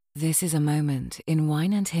This is a moment in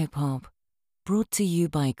wine and hip hop, brought to you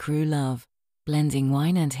by Crew Love, blending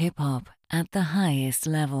wine and hip hop at the highest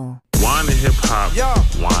level. Wine and hip hop,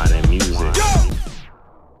 wine and music.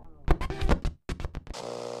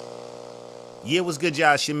 Yeah, what's good,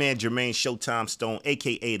 y'all? It's your man Jermaine Showtime Stone,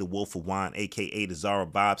 aka the Wolf of Wine, aka the Zara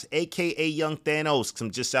Bobs, aka Young Thanos, 'cause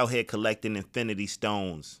I'm just out here collecting infinity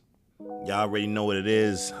stones. Y'all already know what it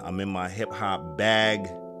is. I'm in my hip hop bag.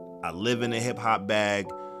 I live in a hip hop bag,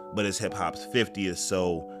 but it's hip hop's 50th,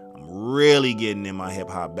 so I'm really getting in my hip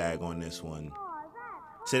hop bag on this one.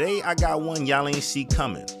 Today, I got one y'all ain't see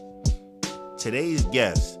coming. Today's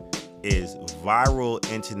guest is viral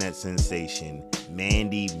internet sensation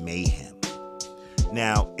Mandy Mayhem.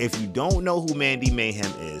 Now, if you don't know who Mandy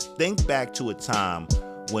Mayhem is, think back to a time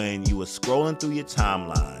when you were scrolling through your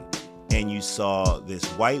timeline and you saw this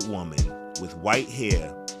white woman with white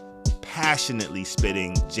hair passionately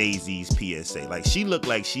spitting Jay-Z's PSA. Like, she looked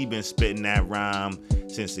like she'd been spitting that rhyme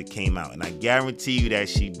since it came out. And I guarantee you that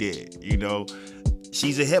she did. You know,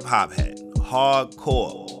 she's a hip hop head,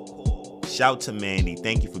 hardcore. Shout to Mandy.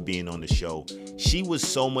 Thank you for being on the show. She was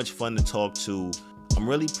so much fun to talk to. I'm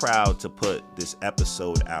really proud to put this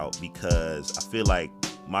episode out because I feel like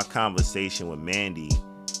my conversation with Mandy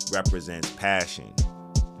represents passion.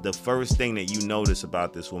 The first thing that you notice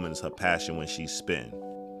about this woman is her passion when she's spitting.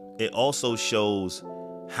 It also shows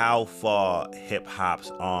how far hip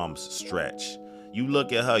hop's arms stretch. You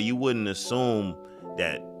look at her, you wouldn't assume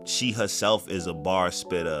that she herself is a bar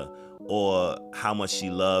spitter or how much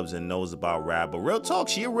she loves and knows about rap. But real talk,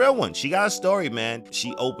 she a real one. She got a story, man.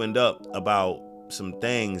 She opened up about some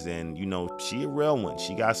things and, you know, she a real one.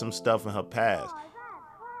 She got some stuff in her past.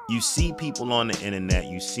 You see people on the internet,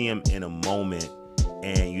 you see them in a moment,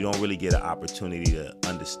 and you don't really get an opportunity to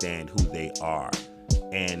understand who they are.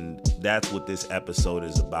 And that's what this episode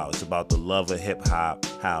is about. It's about the love of hip hop,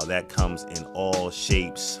 how that comes in all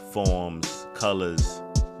shapes, forms, colors,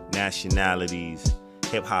 nationalities.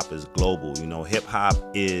 Hip hop is global. You know, hip hop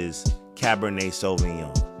is Cabernet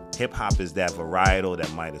Sauvignon. Hip hop is that varietal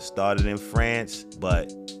that might have started in France,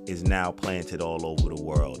 but is now planted all over the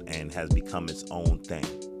world and has become its own thing.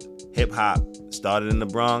 Hip hop started in the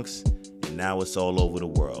Bronx, and now it's all over the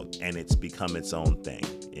world, and it's become its own thing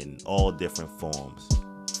in all different forms,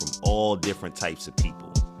 from all different types of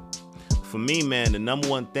people. For me, man, the number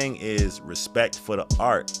one thing is respect for the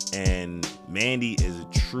art, and Mandy is a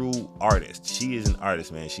true artist. She is an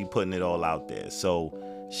artist, man. She putting it all out there. So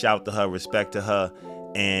shout to her, respect to her.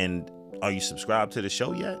 And are you subscribed to the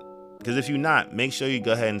show yet? Because if you're not, make sure you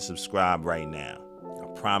go ahead and subscribe right now. I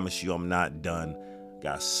promise you I'm not done.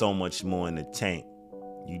 Got so much more in the tank.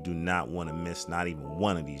 You do not want to miss not even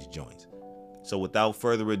one of these joints. So without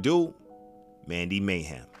further ado, Mandy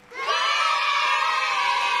Mayhem.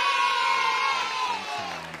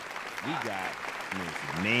 We got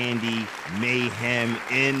Miss Mandy Mayhem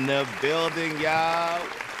in the building, y'all.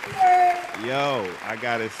 Yo, I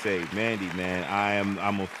gotta say, Mandy, man,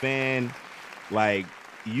 I'm a fan. Like,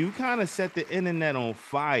 you kind of set the internet on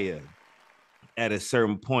fire at a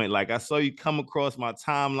certain point. Like, I saw you come across my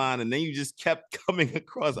timeline, and then you just kept coming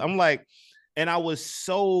across. I'm like, and I was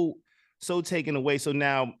so taken away. So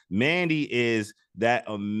now Mandy is that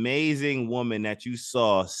amazing woman that you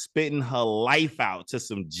saw spitting her life out to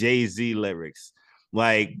some Jay-Z lyrics.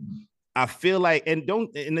 Like, I feel like, and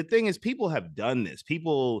the thing is, people have done this.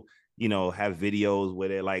 People, you know, have videos where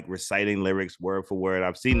they're like reciting lyrics word for word.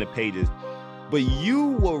 I've seen the pages, but you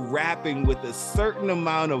were rapping with a certain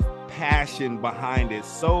amount of passion behind it,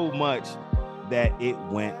 so much that it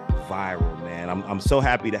went viral, man. I'm so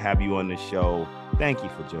happy to have you on the show. Thank you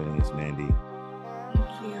for joining us, Mandy.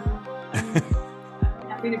 Thank you. I'm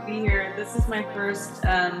happy to be here. This is my first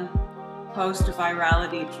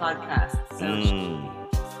post-virality podcast, so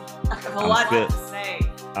I have a lot to say.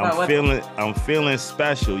 I'm feeling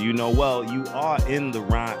special. You know, well, you are in the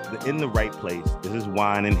right place. This is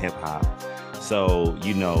wine and hip hop. So,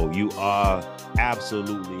 you know, you are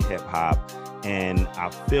absolutely hip hop. And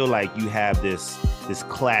I feel like you have this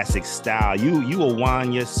classic style. You a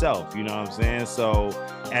wine yourself, you know what I'm saying? So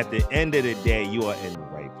at the end of the day, you are in the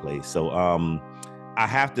right place. So I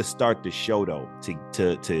have to start the show though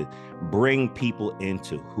to bring people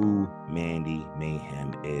into who Mandy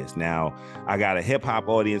Mayhem is. Now, I got a hip hop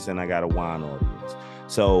audience and I got a wine audience.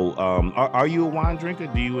 So are you a wine drinker?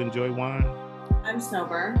 Do you enjoy wine? I'm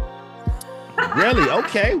sober. Really?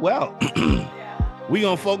 Okay, well, we're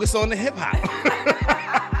going to focus on the hip hop.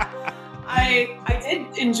 I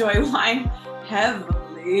did enjoy wine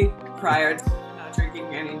heavily prior to not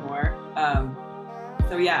drinking anymore.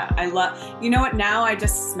 So yeah, I love, you know what, now I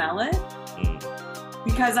just smell it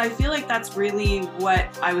because I feel like that's really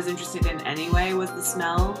what I was interested in anyway, was the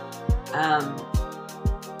smell.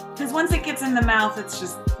 Because once it gets in the mouth, it's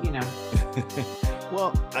just, you know.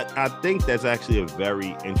 Well, I think that's actually a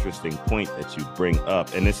very interesting point that you bring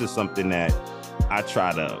up. And this is something that I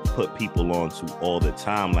try to put people onto all the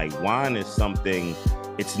time. Like, wine is something,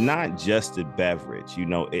 it's not just a beverage, you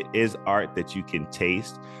know, it is art that you can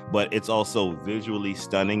taste, but it's also visually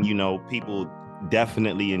stunning. You know, people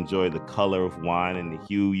definitely enjoy the color of wine and the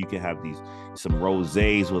hue. You can have some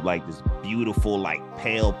rosés with like this beautiful, like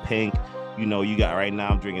pale pink. You know, you got right now,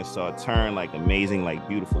 I'm drinking Sauterne, like amazing, like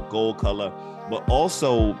beautiful gold color. But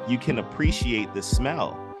also you can appreciate the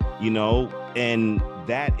smell, you know, and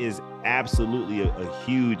that is absolutely a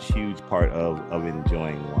huge, huge part of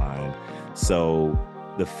enjoying wine. So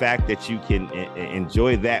the fact that you can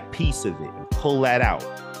enjoy that piece of it and pull that out,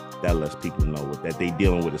 that lets people know that they're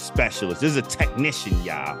dealing with a specialist. This is a technician,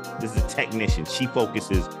 y'all. This is a technician. She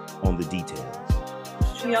focuses on the details.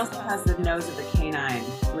 She also has the nose of a canine,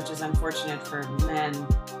 which is unfortunate for men.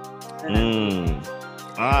 Get away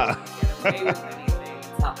with anything.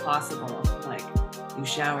 It's not possible. Like, you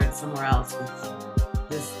showered somewhere else with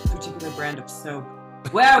this particular brand of soap.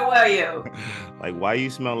 Where were you? Like, why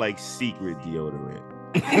you smell like secret deodorant?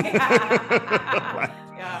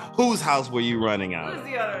 Yeah. Whose house were you running out Who's of?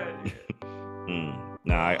 deodorant?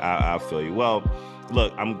 No, I feel you. Well,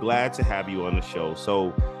 look, I'm glad to have you on the show.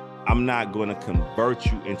 So I'm not going to convert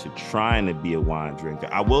you into trying to be a wine drinker.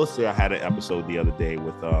 I will say I had an episode the other day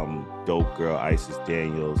with dope girl Isis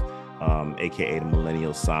Daniels, aka the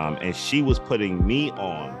Millennial Psalm, and she was putting me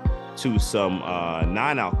on to some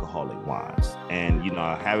non-alcoholic wines. And, you know,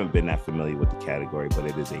 I haven't been that familiar with the category, but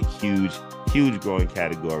it is a huge, huge growing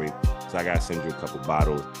category. So I got to send you a couple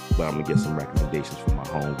bottles, but I'm going to get some recommendations from my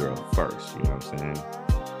homegirl first. You know what I'm saying?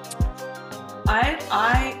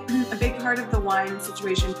 A big part of the wine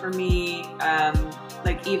situation for me,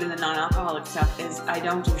 like even the non-alcoholic stuff, is I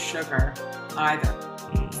don't do sugar either.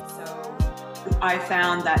 So I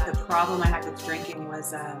found that the problem I had with drinking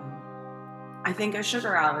was, I think, a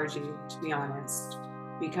sugar allergy, to be honest,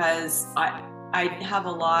 because I have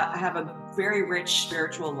a very rich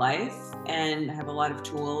spiritual life, and I have a lot of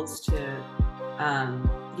tools to,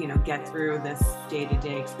 you know, get through this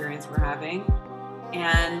day-to-day experience we're having.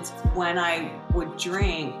 And when I would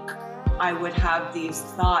drink, I would have these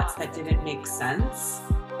thoughts that didn't make sense.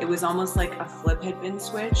 It was almost like a flip had been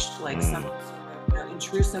switched, like some sort of, you know,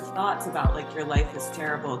 intrusive thoughts about like your life is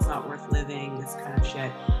terrible, it's not worth living, this kind of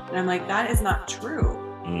shit. And I'm like, that is not true.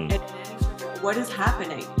 And what is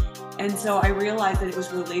happening? And so I realized that it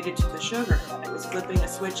was related to the sugar, that it was flipping a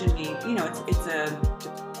switch in me. You know, it's a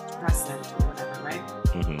depressant or whatever, right?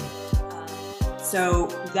 So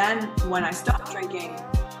then when I stopped drinking,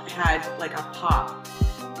 I had like a pop,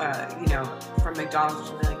 you know, from McDonald's or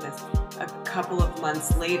something like this, a couple of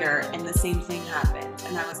months later, and the same thing happened.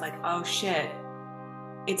 And I was like, oh shit,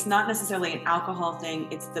 it's not necessarily an alcohol thing.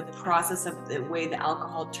 It's the process of the way the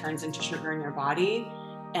alcohol turns into sugar in your body.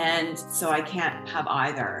 And so I can't have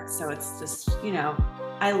either. So it's just, you know,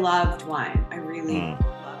 I loved wine. I really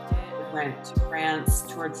loved it. I went to France,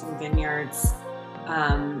 toured some vineyards.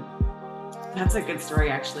 That's a good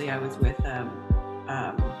story, actually. I was with an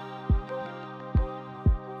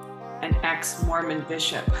ex-Mormon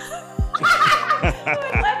bishop who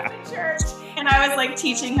had left the church, and I was like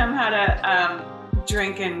teaching him how to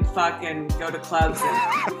drink and fuck and go to clubs and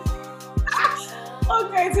all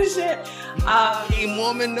kinds of shit. Ain't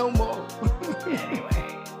Mormon no more.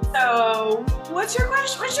 Anyway, so what's your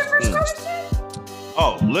question? What's your first question?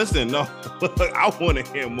 Oh, listen, no, I want to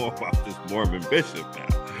hear more about this Mormon bishop now.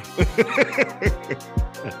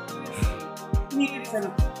 He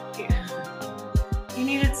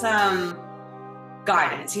needed some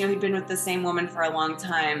guidance. You know, he'd been with the same woman for a long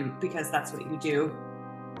time because that's what you do.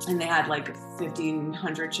 And they had like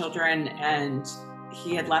 1,500 children, and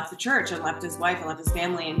he had left the church and left his wife and left his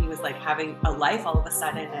family, and he was like having a life all of a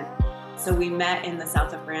sudden. And so we met in the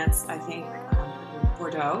south of France, I think,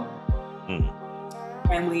 Bordeaux.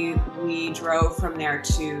 And we drove from there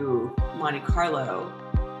to Monte Carlo.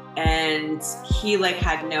 And he like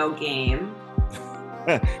had no game.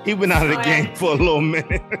 He been out of the game for a little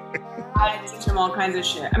minute. I had to teach him all kinds of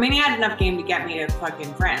shit. I mean, he had enough game to get me to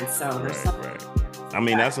fucking France, so there's something. Right. I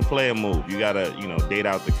mean, that's a player move. You gotta, you know, date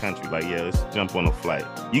out the country. Like, yeah, let's jump on a flight.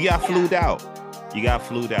 You got flued out. I got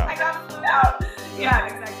flued out. Yeah,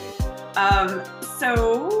 exactly.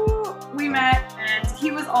 So we met, and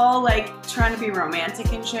he was all like trying to be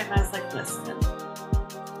romantic and shit, and I was like, listen,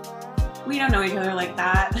 we don't know each other like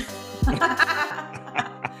that.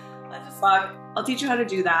 Let's just fuck. I'll teach you how to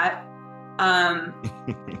do that.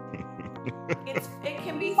 it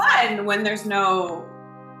can be fun when there's no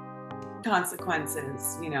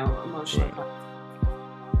consequences, emotional consequences.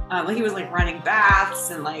 Like he was like running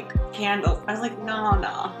baths and like candles. I was like, no.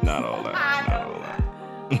 Not all that.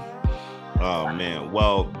 Oh man.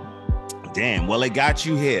 Well, damn. Well, it got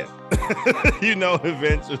you here.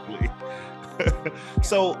 Eventually.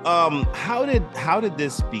 So, how did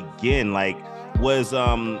this begin? Like,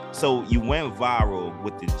 so you went viral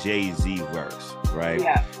with the Jay-Z verse, right?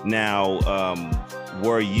 Yeah. Now,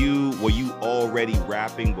 were you already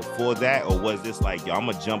rapping before that, or was this like, yo, I'm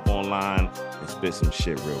gonna jump online and spit some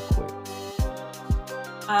shit real quick?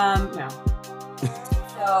 No.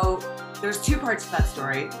 So there's two parts to that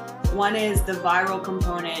story. One is the viral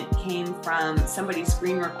component came from somebody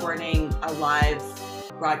screen recording a live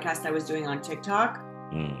broadcast I was doing on TikTok.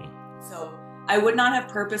 So I would not have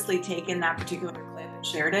purposely taken that particular clip and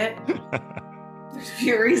shared it. There's a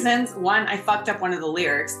few reasons. One, I fucked up one of the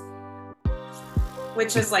lyrics,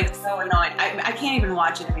 which is like so annoying. I can't even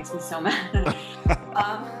watch it. It makes me so mad.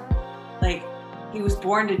 Like, he was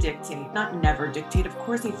born to dictate, not never dictate. Of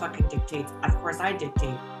course he fucking dictates. Of course I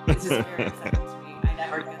dictate. This is very upsetting to me. I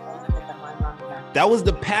never get along with that line wrong again. That was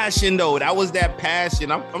the passion, though. That was that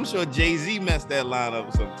passion. I'm sure Jay-Z messed that line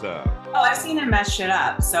up sometime. Oh, I've seen him mess shit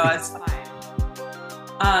up, so it's fine.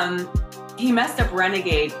 He messed up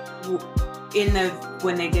Renegade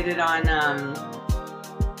when they did it on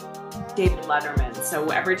David Letterman. So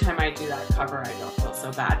every time I do that cover, I don't feel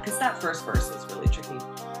so bad because that first verse is really tricky.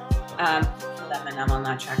 Eminem on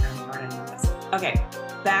that track. I didn't know this. Okay,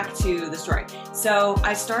 back to the story. So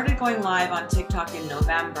I started going live on TikTok in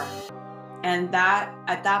November, and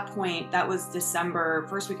at that point, that was December,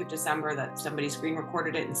 first week of December, that somebody screen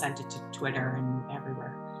recorded it and sent it to Twitter and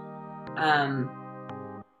everywhere.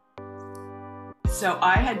 So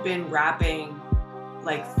I had been rapping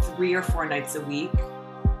like 3 or 4 nights a week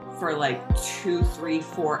for like 2, 3,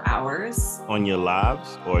 4 hours. On your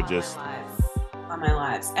lives or just? On my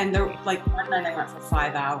lives. And there, like one night I went for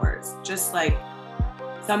 5 hours. Just like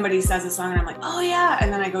somebody says a song and I'm like, oh yeah.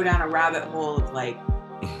 And then I go down a rabbit hole of like,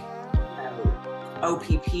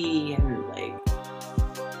 OPP and like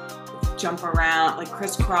jump around, like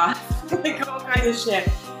crisscross, like all kinds of shit.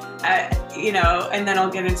 And then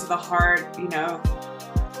I'll get into the hard,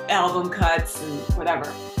 album cuts and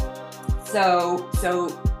whatever. So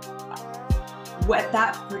at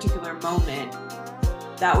that particular moment,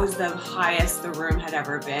 that was the highest the room had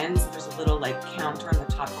ever been. So there's a little like counter in the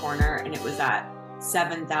top corner, and it was at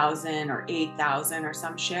 7,000 or 8,000 or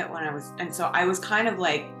some shit and so I was kind of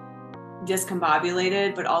like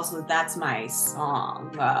discombobulated, but also that's my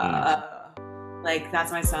song. Like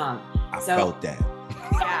that's my song. I felt that.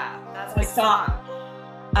 Yeah, that's my song.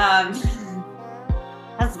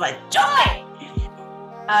 That's my joy.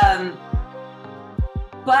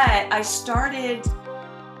 But I started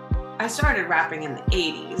rapping in the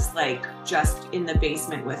 80s, like just in the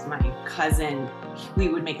basement with my cousin. We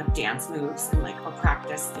would make up dance moves and like, or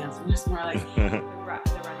practice dance moves, more like the Running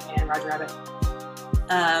Man, Roger Rabbit.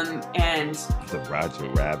 And the Roger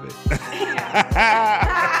Rabbit.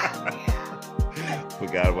 Yeah.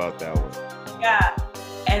 Forgot about that one. Yeah.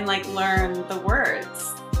 And like learn the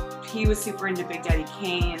words. He was super into Big Daddy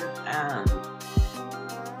Kane,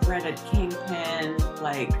 Redhead Kingpin,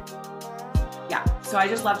 like, yeah. So I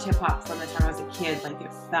just loved hip hop from the time I was a kid. Like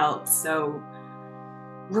it felt so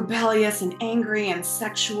rebellious and angry and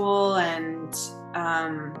sexual and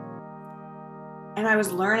I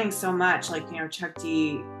was learning so much. Like, Chuck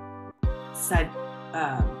D said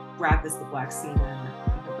rap is the black scene, and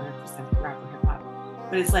 100% rap or hip hop.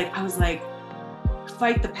 But it's like, I was like,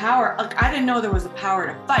 fight the power. Like, I didn't know there was a power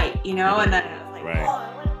to fight, And then I was like, right. Oh,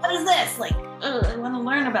 what is this? Like, I want to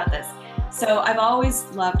learn about this. So I've always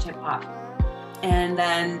loved hip hop. And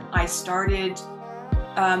then I started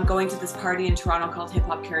going to this party in Toronto called Hip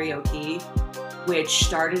Hop Karaoke, which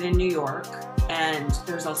started in New York. And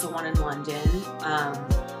there's also one in London,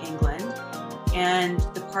 England. And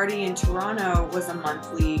the party in Toronto was a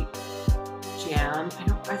monthly jam.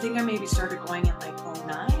 I think I maybe started going in like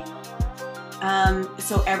 2009.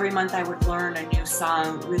 So every month I would learn a new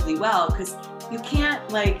song really well, because you can't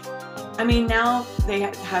now they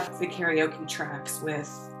have the karaoke tracks with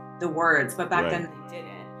the words, but back then they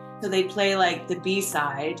didn't. So they'd play like the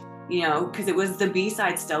B-side, because it was the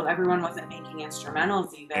B-side still. Everyone wasn't making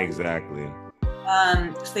instrumentals even. Exactly.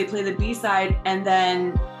 So they play the B-side, and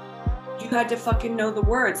then you had to fucking know the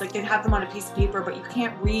words. Like, they'd have them on a piece of paper, but you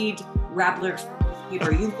can't read rap lyrics from a piece of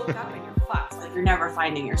paper. You look up and you're fucked. Like, you're never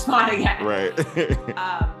finding your spot again. Right.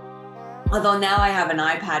 Although now I have an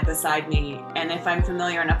iPad beside me, and if I'm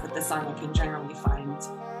familiar enough with the song, I can generally find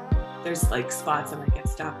there's like spots I might get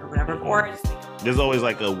stuck or whatever. Or I just think there's always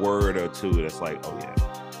like a word or two that's like, oh yeah.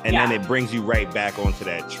 And then it brings you right back onto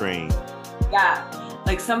that train. Yeah.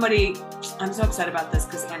 Like somebody, I'm so upset about this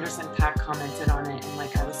because Anderson .Paak commented on it and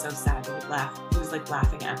like I was so sad he would laugh. He was like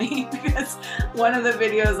laughing at me because one of the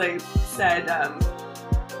videos I said,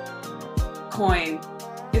 coin.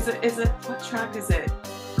 Is it, what track is it?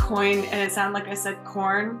 Coin, and it sounded like I said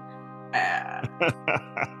corn. And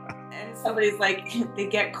somebody's like, they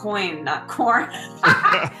get coin, not corn.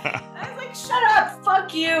 I was like, shut up,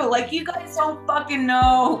 fuck you. Like, you guys don't fucking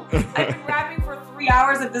know. I've been rapping for 3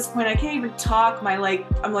 hours at this point. I can't even talk.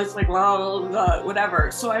 I'm just like, well,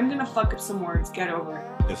 whatever. So I'm gonna fuck up some words. Get over it.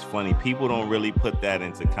 It's funny. People don't really put that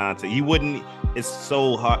into context. You wouldn't, it's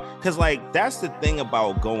so hard. Because, like, that's the thing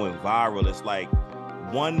about going viral. It's like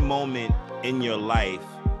one moment in your life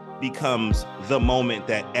becomes the moment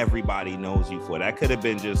that everybody knows you for. That could have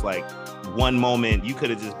been just like one moment. You could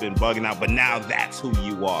have just been bugging out, but now that's who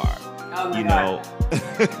you are. Oh my God.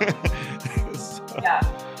 Yeah.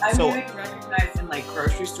 I'm getting recognized in like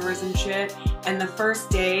grocery stores and shit. And the first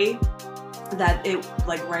day that it,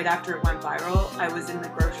 like right after it went viral, I was in the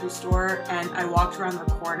grocery store and I walked around the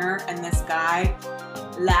corner and this guy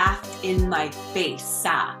laughed in my face.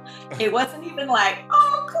 It wasn't even like,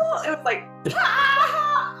 oh, cool. It was like,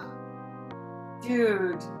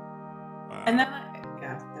 dude. Wow. And then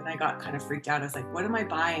I got kind of freaked out. I was like, what am I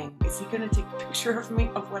buying? Is he going to take a picture of me?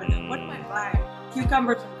 Of what am I buying?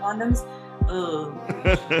 Cucumbers and condoms? Ugh.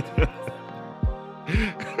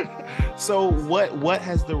 So what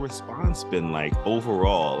has the response been like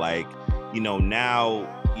overall? Like, you know, now,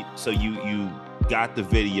 so you got the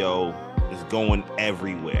video, it's going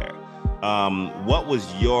everywhere. What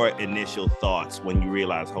was your initial thoughts when you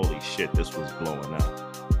realized, holy shit, this was blowing up?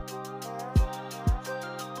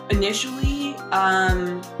 Initially,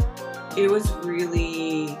 it was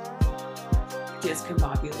really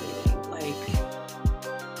discombobulating. Like,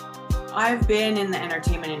 I've been in the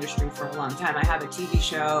entertainment industry for a long time. I have a TV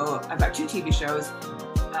show, I've got 2 TV shows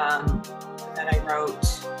that I wrote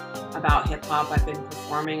about hip hop. I've been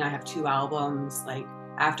performing. I have 2 albums. Like,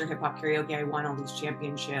 after Hip Hop Karaoke, I won all these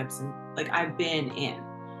championships, and like I've been in.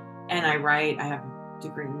 And I write. I have a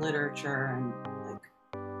degree in literature and like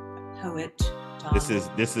poet.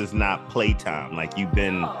 This is not playtime. Like, you've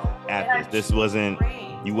been at this. This wasn't,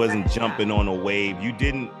 you wasn't jumping on a wave.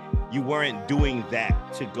 You weren't doing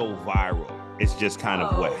that to go viral. It's just kind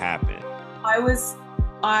of what happened.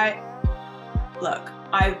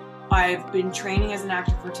 I've been training as an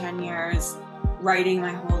actor for 10 years, writing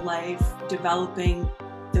my whole life, developing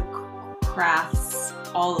the crafts,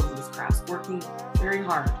 all of these crafts, working very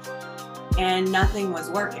hard, and nothing was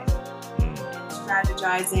working. And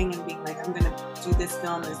strategizing and being like, I'm gonna do this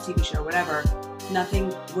film, this TV show, whatever,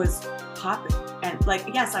 nothing was popping. And like,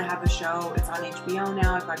 yes, I have a show, it's on HBO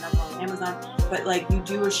now, I've got another one on Amazon, but like, you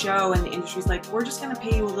do a show and the industry's like, we're just gonna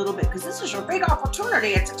pay you a little bit because this is your big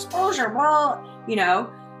opportunity, it's exposure, well, you know,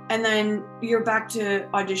 and then you're back to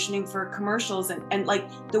auditioning for commercials. And like,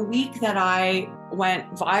 the week that I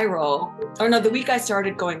went viral, or no, the week I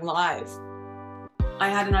started going live, I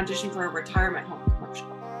had an audition for a retirement home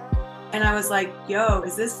commercial. And I was like, yo,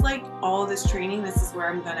 is this like all this training? This is where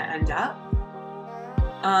I'm gonna end up?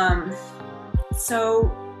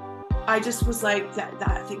 So I just was like,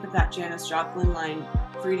 I think of that Janis Joplin line,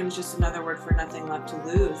 freedom's just another word for nothing left to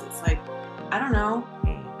lose. It's like, I don't know.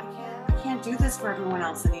 I can't do this for everyone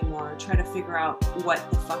else anymore. Try to figure out what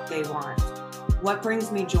the fuck they want. What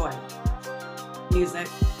brings me joy? Music,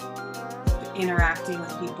 interacting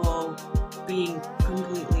with people, being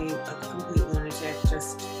completely a complete lunatic,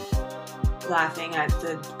 just laughing at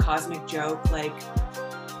the cosmic joke, like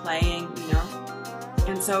playing, you know?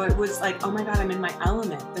 And so it was like, oh my God, I'm in my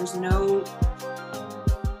element. There's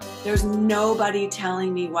nobody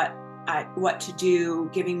telling me what to do,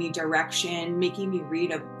 giving me direction, making me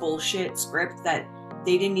read a bullshit script that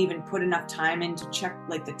they didn't even put enough time in to check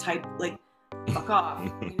like the type, like fuck off,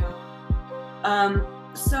 you know?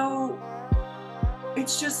 So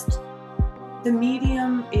it's just, the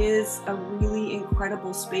medium is a really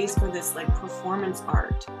incredible space for this like performance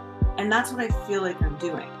art. And that's what I feel like I'm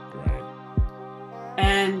doing.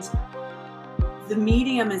 And the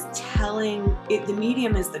medium is the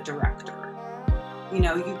medium is the director. You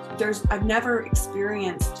know, I've never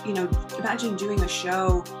experienced, you know, imagine doing a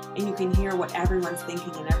show and you can hear what everyone's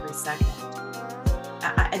thinking in every second.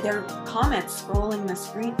 There are comments scrolling the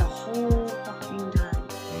screen the whole fucking time,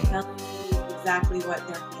 telling me exactly what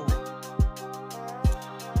they're feeling.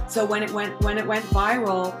 So when it went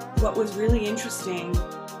viral, what was really interesting,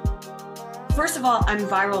 first of all, I'm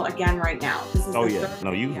viral again right now. This is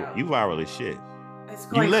you viral as shit. It's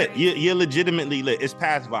You going lit. crazy. You're legitimately lit. It's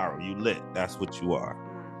past viral. You lit. That's what you are.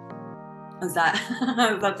 Is that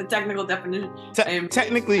the technical definition?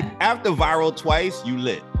 Technically, after viral twice, you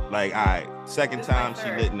lit. Like, all right, second This is time my she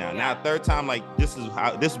third, lit now. yeah. Now third time, like this is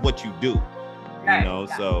what you do. Right, You know,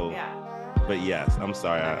 yeah, so. Yeah. But yes, I'm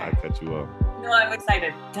sorry, I cut you off. No, I'm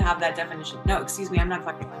excited to have that definition. No, excuse me, I'm not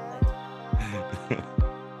fucking lit.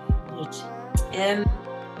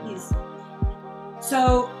 Please.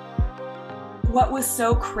 So what was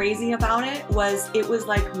so crazy about it was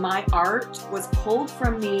like my art was pulled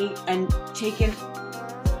from me and taken,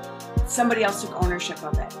 somebody else took ownership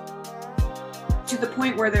of it. To the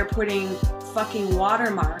point where they're putting fucking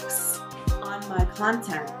watermarks on my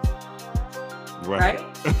content. Right?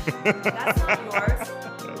 That's not yours.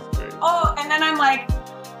 That's great. Oh, and then I'm like,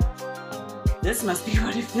 this must be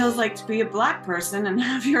what it feels like to be a black person and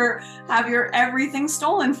have your everything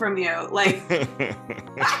stolen from you. Like,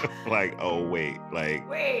 like, oh wait, wait.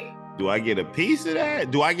 do I get a piece of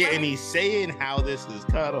that? Do I get any say in how this is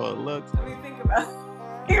cut or looks? Let me think about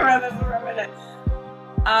this for a minute.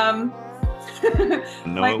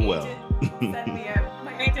 Know it well.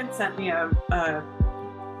 My agent sent me a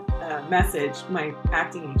message, my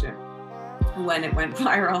acting agent, when it went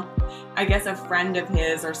viral. I guess a friend of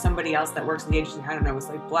his or somebody else that works in the agency, I don't know, was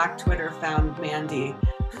like, Black Twitter found Mandy.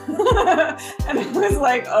 And it was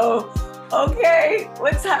like, oh, okay,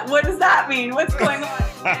 what does that mean? What's going on?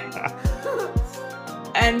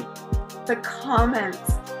 And the comments,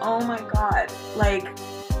 oh my God, like,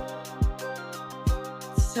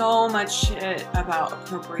 so much shit about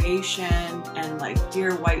appropriation and like,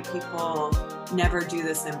 dear white people, never do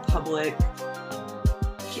this in public.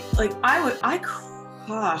 Like I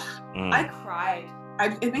cried.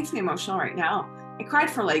 It makes me emotional right now. I cried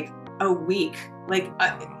for like a week. Like,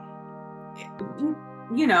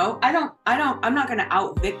 you know, I'm not gonna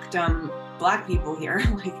out victim black people here.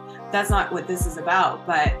 Like, that's not what this is about.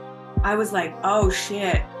 But I was like, oh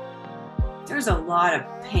shit, there's a lot of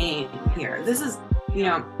pain here. This is, you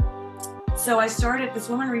know, so this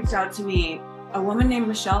woman reached out to me, a woman named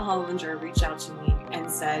Michelle Hollinger reached out to me and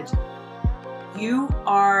said, you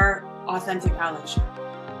are authentic allyship.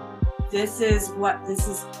 This is what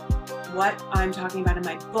I'm talking about in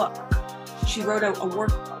my book. She wrote a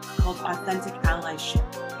workbook called Authentic Allyship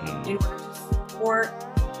in order to support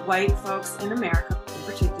white folks in America in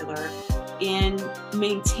particular in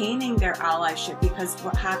maintaining their allyship, because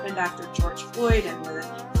what happened after George Floyd and the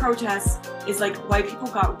protests is like white people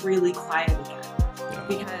got really quiet again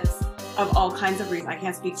because of all kinds of reasons. I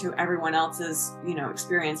can't speak to everyone else's, you know,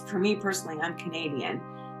 experience. For me personally, I'm Canadian,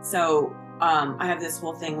 so I have this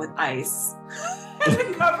whole thing with ICE and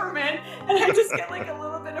the government, and I just get like a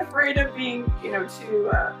little bit afraid of being, you know, too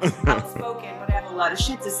outspoken. But I have a lot of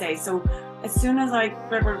shit to say. So as soon as I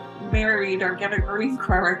get married or get a green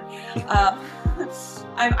card,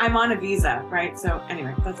 I'm on a visa, right? So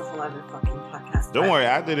anyway, that's a whole other fucking podcast. Don't worry,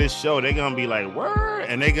 after this show, they're gonna be like, word,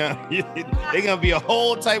 and they're gonna be a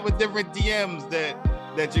whole type of different DMs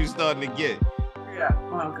that you starting to get. Yeah.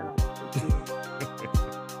 Oh god.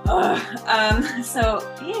 So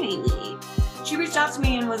anyway, she reached out to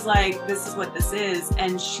me and was like, this is what this is.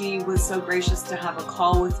 And she was so gracious to have a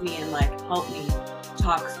call with me and like help me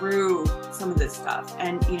talk through some of this stuff.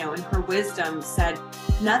 And, you know, in her wisdom said,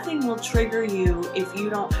 nothing will trigger you if you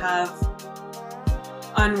don't have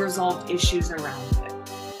unresolved issues around it.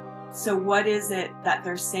 So what is it that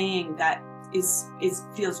they're saying that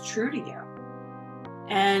feels true to you?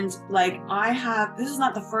 And like, this is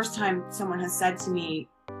not the first time someone has said to me,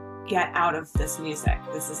 get out of this music.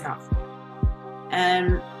 This is not for you.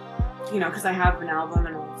 And, you know, because I have an album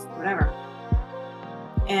and all this, whatever.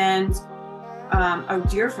 And a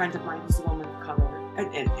dear friend of mine who's a woman of color,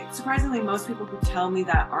 and surprisingly, most people who tell me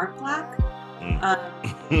that aren't black.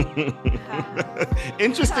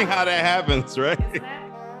 Interesting how that happens, right? Isn't it?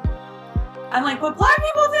 I'm like, but black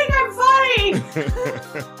people think I'm funny.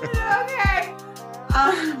 Okay.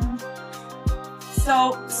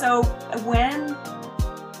 So when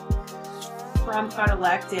Trump got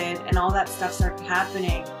elected and all that stuff started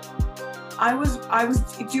happening, I was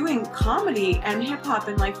doing comedy and hip hop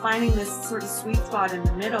and like finding this sort of sweet spot in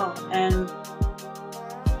the middle, and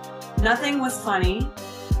nothing was funny,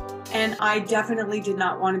 and I definitely did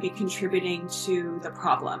not want to be contributing to the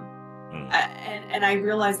problem. And I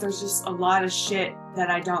realized there's just a lot of shit that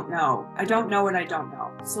I don't know. I don't know what I don't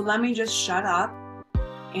know. So let me just shut up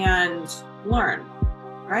and learn,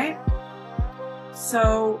 right?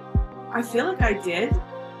 So I feel like I did.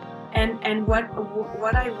 And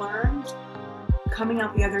what I learned coming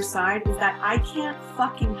out the other side is that I can't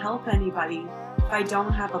fucking help anybody if I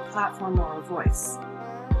don't have a platform or a voice.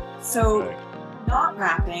 So not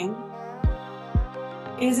rapping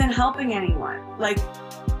isn't helping anyone. Like,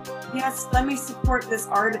 yes, let me support this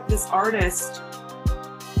artist.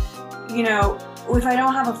 You know, if I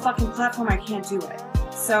don't have a fucking platform, I can't do it.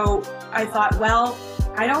 So I thought, well,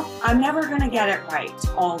 I'm never gonna get it right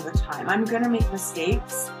all the time. I'm gonna make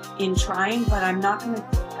mistakes in trying, but I'm not gonna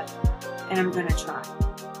do it, and I'm gonna try.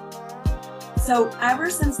 So ever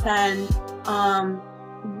since then,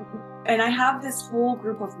 and I have this whole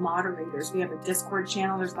group of moderators. We have a Discord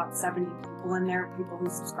channel. There's about 70 people in there, people who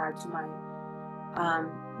subscribe to my,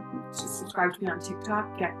 subscribe to me on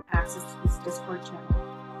TikTok, get access to this Discord channel.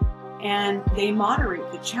 And they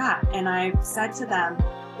moderate the chat. And I've said to them,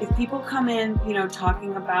 if people come in, you know,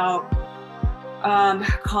 talking about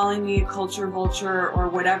calling me a culture vulture or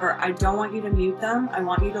whatever, I don't want you to mute them. I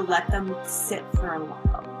want you to let them sit for a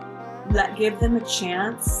while. Give them a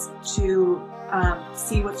chance to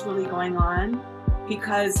see what's really going on.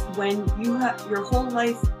 Because when you have your whole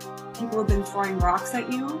life, people have been throwing rocks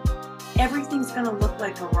at you, everything's gonna look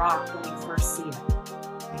like a rock when you first see it.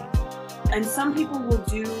 And some people will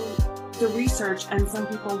do the research and some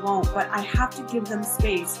people won't, but I have to give them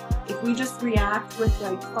space. If we just react with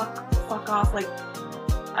like, fuck off, like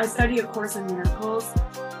I study A Course in Miracles,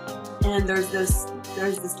 and there's this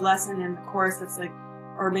lesson in the course that's like,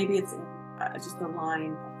 or maybe it's just a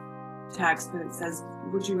line text, but it says,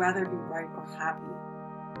 would you rather be right or happy?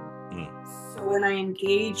 So when I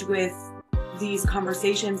engage with these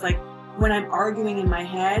conversations, like when I'm arguing in my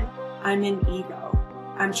head, I'm in ego.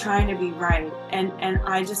 I'm trying to be right. And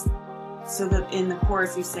I just, so that in the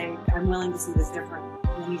course you say, I'm willing to see this different.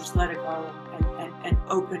 And then you just let it go and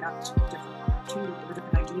open up to different opportunities or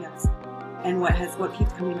different ideas. And what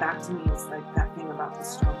keeps coming back to me is like that thing about the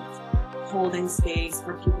stones. Holding space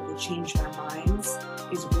for people to change their minds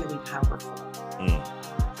is really powerful.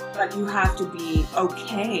 But you have to be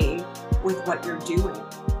okay with what you're doing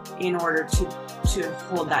in order to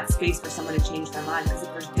hold that space for someone to change their mind. Because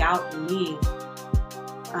if there's doubt in me,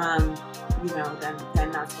 you know,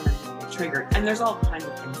 then that's when I'm going to get triggered. And there's all kinds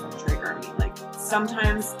of things that trigger me. Like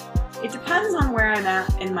sometimes it depends on where I'm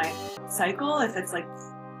at in my cycle. If it's like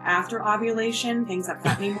after ovulation, things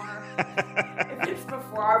upset me more. If it's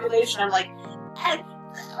before ovulation, I'm like, hey,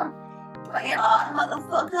 bring it on,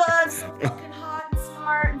 motherfucker. It's so fucking hot and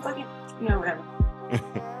smart and fucking, you know, whatever.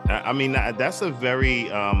 I mean, that's a very,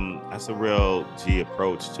 that's a real G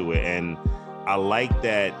approach to it. And I like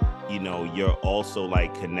that, you know, you're also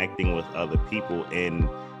like connecting with other people and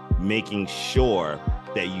making sure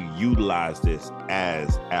that you utilize this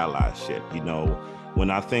as allyship. You know, when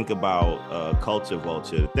I think about culture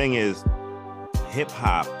vulture, the thing is, hip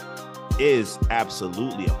hop is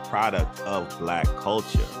absolutely a product of Black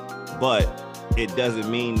culture, but it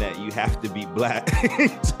doesn't mean that you have to be Black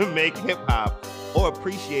to make hip hop or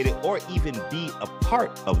appreciate it or even be a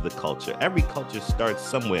part of the culture. Every culture starts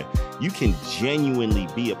somewhere. You can genuinely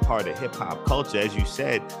be a part of hip hop culture. As you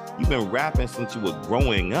said, you've been rapping since you were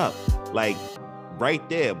growing up. Like right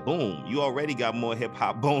there, boom, you already got more hip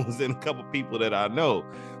hop bones than a couple people that I know.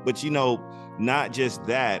 But you know, not just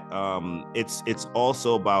that, it's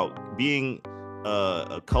also about being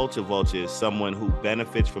a culture vulture is someone who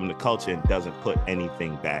benefits from the culture and doesn't put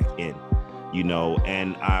anything back in, you know.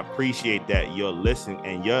 And I appreciate that you're listening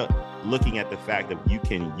and you're looking at the fact that you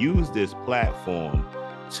can use this platform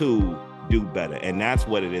to do better. And that's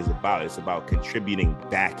what it is about. It's about contributing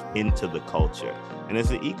back into the culture. And it's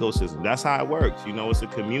an ecosystem. That's how it works. You know, it's a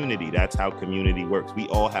community. That's how community works. We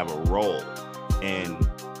all have a role. And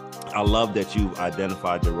I love that you've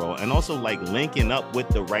identified your role and also like linking up with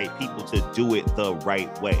the right people to do it the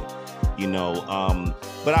right way, you know.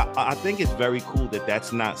 But I think it's very cool that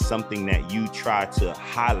that's not something that you try to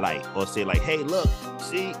highlight or say like, hey, look,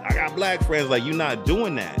 see, I got Black friends. Like, you're not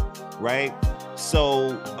doing that, right?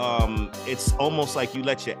 So it's almost like you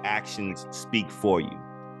let your actions speak for you.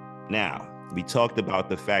 Now, we talked about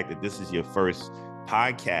the fact that this is your first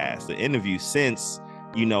podcast, the interview since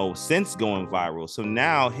going viral. So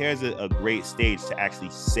now here's a great stage to actually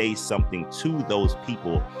say something to those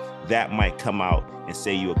people that might come out and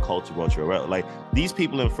say you're a culture vulture. Like these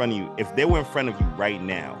people in front of you, if they were in front of you right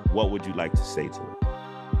now, what would you like to say to them?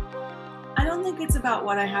 I don't think it's about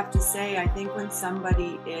what I have to say. I think when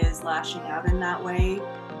somebody is lashing out in that way,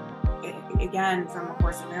 again, from A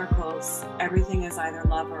Course in Miracles, everything is either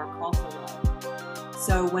love or a call for love.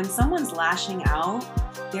 So when someone's lashing out,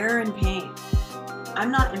 they're in pain. I'm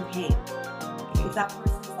not in pain. If that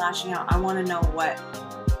person's lashing out, I want to know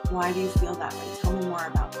why do you feel that way? Tell me more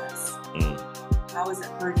about this. How is it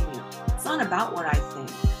hurting you? It's not about what I think.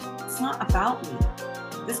 It's not about me.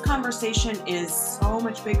 This conversation is so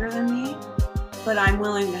much bigger than me, but I'm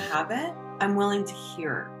willing to have it. I'm willing to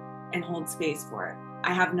hear and hold space for it.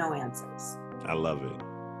 I have no answers. I love it.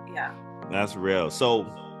 Yeah. That's real. So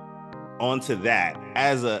onto that,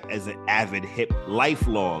 as an avid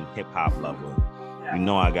lifelong hip hop lover, Yeah. you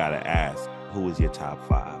know I gotta ask, who is your top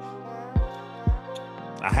 5?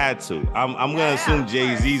 I had to. I'm gonna assume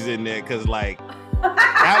Jay-Z's in there because like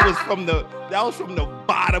that was from the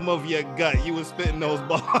bottom of your gut. You were spitting those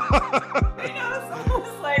bars. I know, it's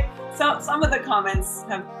almost like some of the comments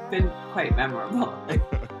have been quite memorable. Like,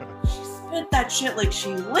 she spit that shit like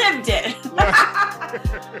she lived it. I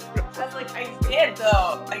was like, I did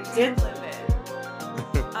though. I did live it.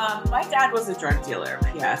 My dad was a drug dealer,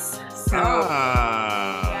 P.S. So,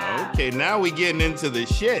 yeah. Okay, now we getting into the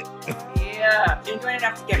shit. Yeah, you're going to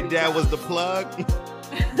have to get Your me dad drunk. was the plug?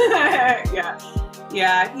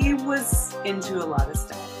 Yeah, he was into a lot of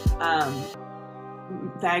stuff.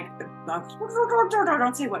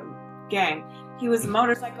 Don't say what gang. He was a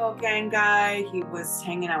motorcycle gang guy. He was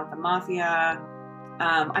hanging out with the mafia.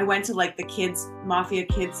 I went to like the mafia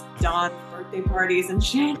kids' Don's birthday parties and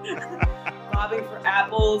shit. Bobbing for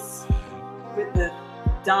apples with the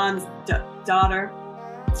Don's daughter.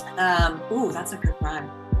 Ooh, that's a good rhyme.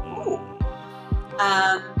 Ooh.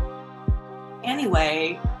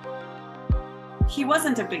 Anyway, he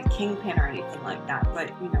wasn't a big kingpin or anything like that,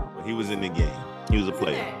 but you know. He was in the game. He was a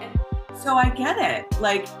player. So I get it.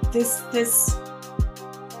 Like this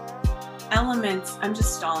element, I'm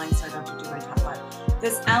just stalling so I don't have to do my top 5.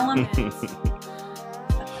 This element,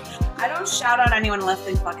 I don't shout out anyone unless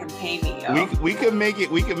they fucking pay me. Yo. We could make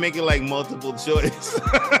it like multiple choice.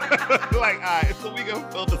 Like, all right, so we can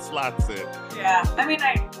fill the slots in. Yeah, I mean,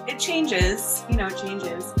 it changes. You know, it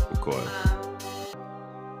changes. Of course.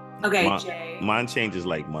 Okay, Jay. Mine changes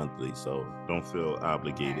like monthly, so don't feel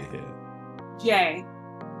obligated here. Jay.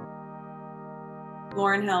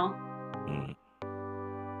 Lauryn Hill.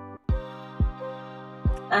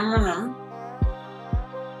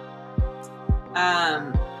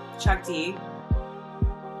 Chuck D.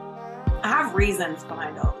 I have reasons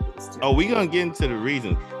behind all of these too. Oh, we're gonna get into the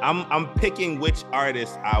reasons. I'm picking which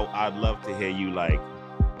artist I'd love to hear you like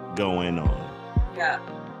go in on. Yeah.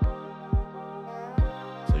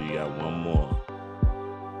 So you got one more.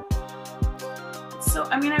 So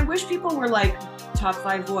I mean, I wish people were like top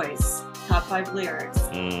 5 voice, top 5 lyrics,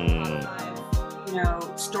 top 5, you know,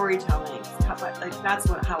 storytelling, top 5. Like that's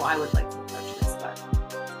how I would like to approach this. But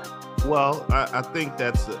well, I think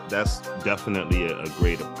that's definitely a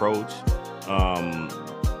great approach.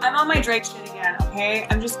 I'm on my Drake shit again, okay?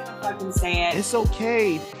 I'm just gonna fucking say it. It's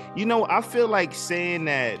okay. You know, I feel like saying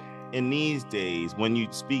that in these days, when you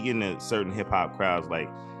speak in a certain hip hop crowds, like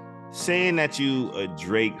saying that you a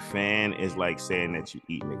Drake fan is like saying that you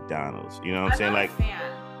eat McDonald's. You know what I'm saying? Like,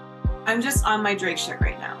 I'm just on my Drake shit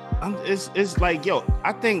right now. It's like, yo,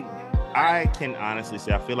 I think I can honestly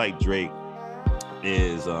say I feel like Drake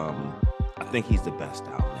is I think he's the best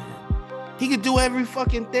out, man. He could do every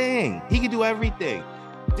fucking thing. He could do everything.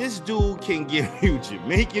 This dude can give you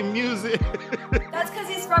Jamaican music. That's because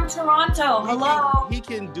he's from Toronto. Hello. He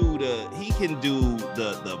can do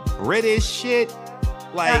the British shit.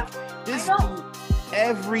 Like this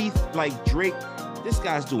dude, like Drake, this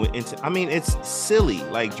guy's doing I mean, it's silly.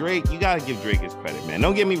 Like Drake, you gotta give Drake his credit, man.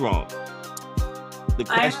 Don't get me wrong. The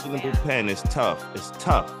questionable pen is tough. It's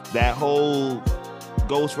tough. That whole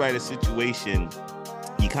ghostwriter situation,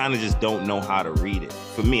 you kind of just don't know how to read it.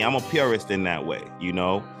 For me, I'm a purist in that way, you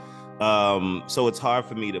know? So it's hard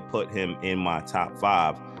for me to put him in my top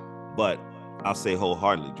 5, but I'll say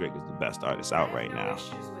wholeheartedly Drake is the best artist out right now.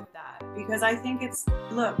 Issues with that because I think it's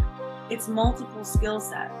multiple skill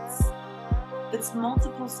sets. It's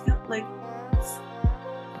multiple skill, like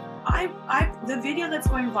the video that's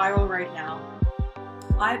going viral right now,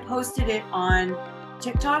 I posted it on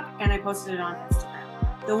TikTok and I posted it on Instagram.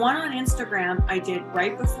 The one on Instagram I did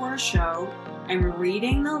right before a show. I'm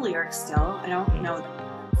reading the lyrics still. I don't know them.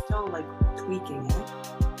 I'm still like tweaking it.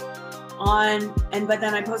 But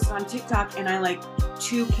then I posted on TikTok and I like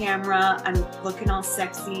 2 camera. I'm looking all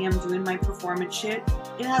sexy. I'm doing my performance shit.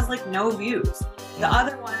 It has like no views. The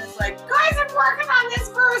other one is like, guys, I'm working on this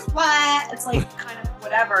verse. What? It's like kind of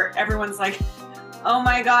whatever. Everyone's like, oh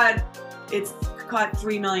my God, it's caught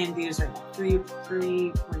 3 million views right now.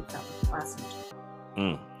 3.7 last night.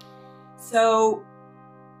 So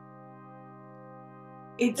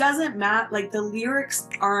it doesn't matter. Like the lyrics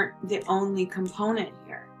aren't the only component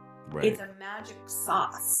here. Right. It's a magic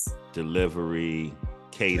sauce. Delivery,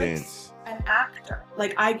 cadence. Like, an actor.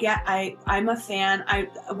 Like I'm a fan.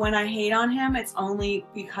 When I hate on him, it's only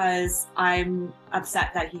because I'm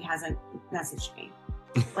upset that he hasn't messaged me.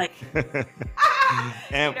 Like, you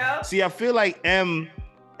know? See, I feel like M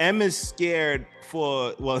M is scared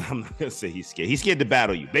for, well, I'm not gonna say he's scared. He's scared to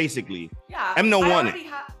battle you, basically. Yeah. M don't want it.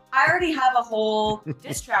 I already have a whole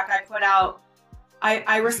diss track I put out.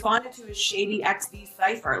 I responded to his shady XD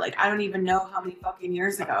cipher. Like, I don't even know how many fucking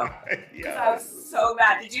years ago. Because I was so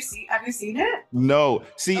mad. Have you seen it? No.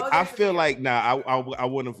 See, I feel like I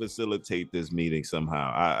want to facilitate this meeting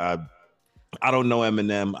somehow. I don't know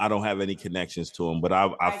Eminem. I don't have any connections to him, but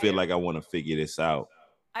I feel like I want to figure this out.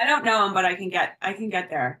 I don't know him, but I can get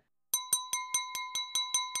there.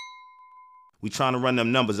 We trying to run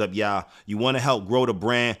them numbers up, y'all. You want to help grow the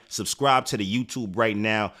brand? Subscribe to the YouTube right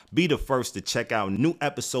now. Be the first to check out new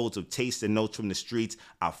episodes of Taste and Notes from the Streets,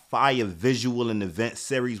 our fire visual and event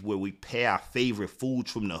series where we pair our favorite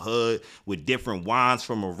foods from the hood with different wines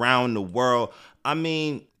from around the world. I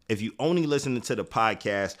mean, if you only listening to the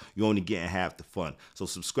podcast, you're only getting half the fun. So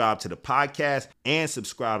subscribe to the podcast and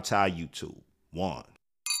subscribe to our YouTube. One.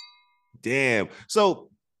 Damn.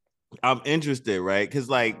 So I'm interested, right? Because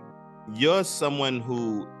like, you're someone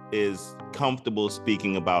who is comfortable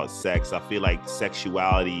speaking about sex. I feel like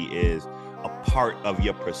sexuality is a part of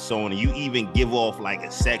your persona. You even give off like a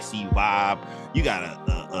sexy vibe. You got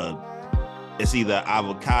it's either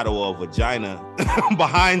avocado or vagina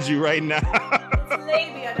behind you right now. It's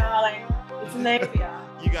labia, darling. It's labia.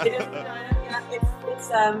 You got it is vagina. Yeah,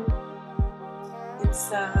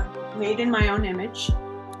 it's made in my own image.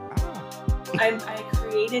 I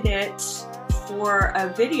created it for a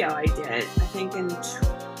video I did, I think in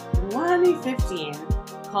 2015,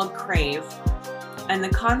 called Crave. And the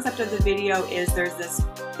concept of the video is there's this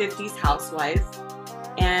 50s housewife,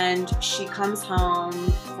 and she comes home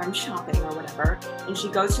from shopping or whatever, and she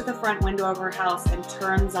goes to the front window of her house and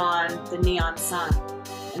turns on the neon sign.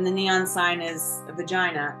 And the neon sign is a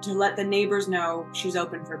vagina to let the neighbors know she's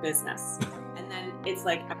open for business. And then it's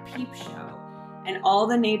like a peep show. And all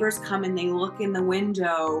the neighbors come and they look in the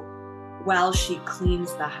window while she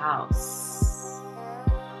cleans the house.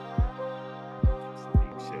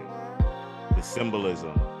 The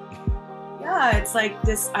symbolism. Yeah, it's like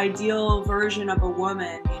this ideal version of a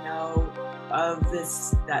woman, you know, of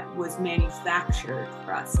this that was manufactured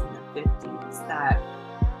for us in the 50s that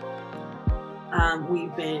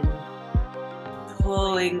we've been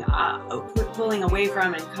pulling away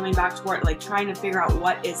from and coming back toward, like trying to figure out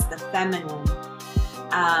what is the feminine.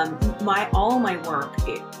 All my work,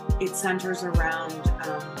 it centers around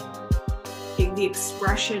the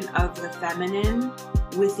expression of the feminine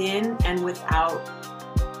within and without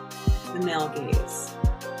the male gaze.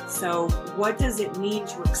 So what does it mean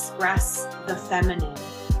to express the feminine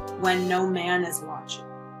when no man is watching?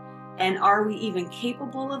 And are we even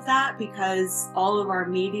capable of that? Because all of our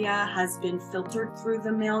media has been filtered through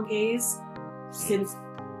the male gaze since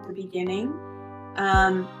the beginning.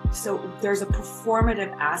 So there's a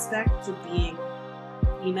performative aspect to being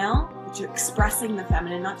female, to expressing the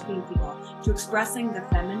feminine, not to being female, to expressing the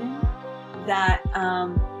feminine that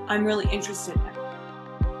I'm really interested in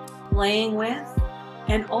playing with,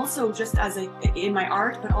 and also just in my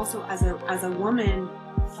art, but also as a woman,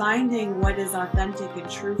 finding what is authentic and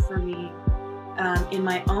true for me in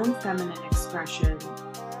my own feminine expression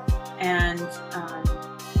and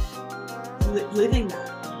living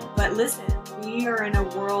that. But listen, we are in a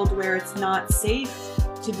world where it's not safe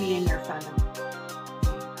to be in your feminine.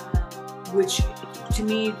 Which, to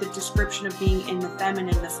me, the description of being in the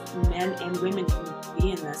feminine, this men and women can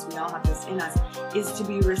be in this, we all have this in us, is to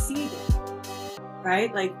be receiving,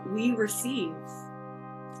 right? Like, we receive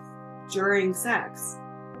during sex.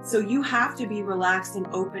 So you have to be relaxed and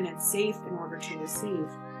open and safe in order to receive.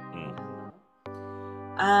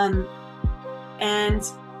 And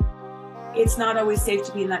it's not always safe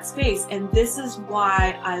to be in that space. And this is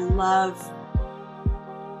why I love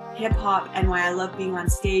hip hop and why I love being on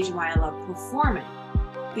stage and why I love performing.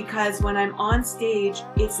 Because when I'm on stage,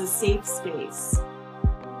 it's a safe space.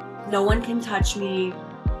 No one can touch me,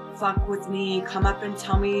 fuck with me, come up and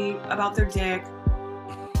tell me about their dick.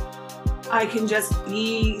 I can just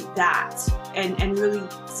be that and really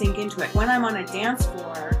sink into it. When I'm on a dance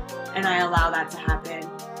floor and I allow that to happen,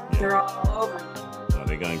 they're all over me. Oh,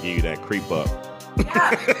 they're gonna give you that creep up.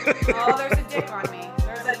 Yeah. Oh, there's a dick on me.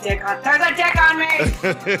 There's a dick on me.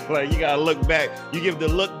 Like, you gotta look back. You give the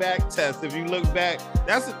look back test. If you look back,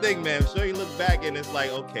 that's the thing, man. Sure, you look back and it's like,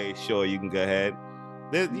 okay, sure, you can go ahead.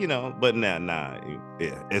 You know, but nah.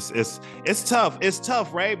 Yeah, it's tough. It's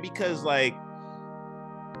tough, right? Because like,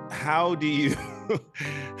 how do you,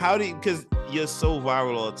 because you're so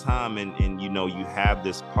viral all the time and you know, you have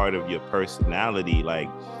this part of your personality. Like,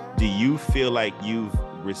 do you feel like you've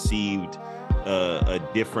received a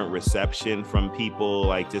different reception from people,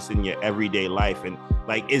 like just in your everyday life? And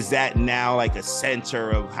like, is that now like a center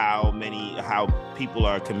of how people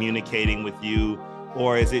are communicating with you,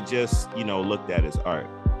 or is it just, looked at as art?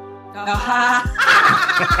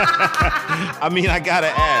 I mean, I gotta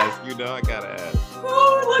ask.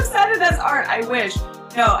 Who looks at it as art? I wish.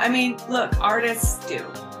 No, I mean, look, artists do.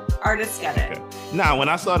 Artists get it. Okay. Nah, when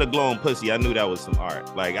I saw the glowing pussy, I knew that was some art.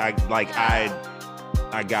 I got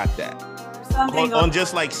that. On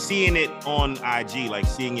just like seeing it on IG, like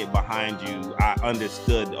seeing it behind you, I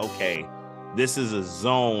understood, okay, this is a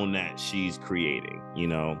zone that she's creating,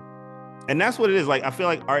 And that's what it is. Like, I feel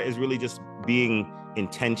like art is really just being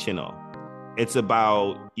intentional. It's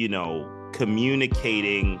about,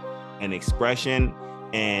 communicating an expression,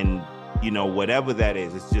 and, whatever that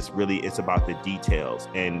is, it's about the details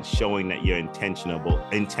and showing that you're intentional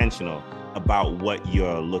about what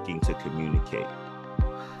you're looking to communicate.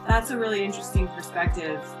 That's a really interesting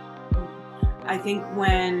perspective. I think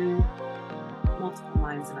when multiple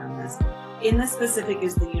minds around this, in the specific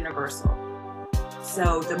is the universal.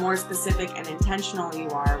 So the more specific and intentional you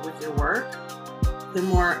are with your work, the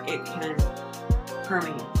more it can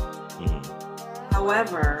permeate. Mm-hmm.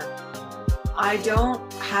 However, I don't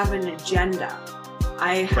have an agenda.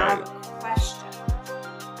 I have a question.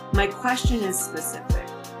 My question is specific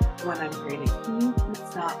when I'm creating. Can you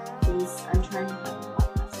stop, please? I'm trying to have a podcast.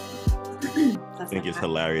 I think it's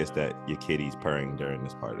hilarious that your kitty's purring during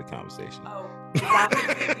this part of the conversation. Oh, is that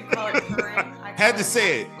what you call it, purring? Had to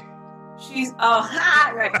say it. She's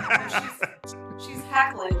she's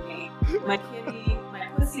heckling me. My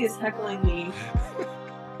pussy is heckling me.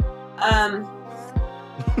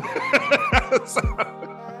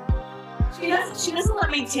 She doesn't let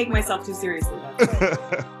me take myself too seriously.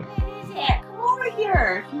 Yeah, come over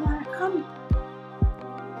here if you want to come.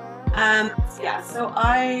 So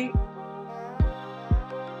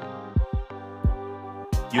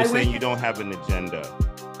You're saying you don't have an agenda.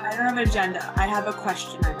 I don't have an agenda. I have a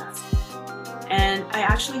question I'm asking. And I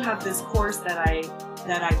actually have this course that I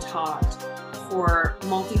taught for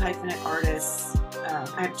multi-hyphenate artists.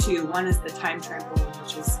 I have two. One is the Time Trampoline,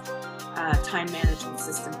 which is a time management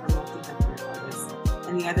system for multi-hyphenate artists.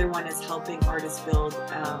 And the other one is helping artists build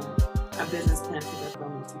a business plan for their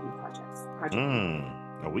film and TV projects.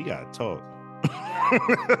 Oh, we gotta talk. Yeah.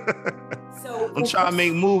 So I'm trying to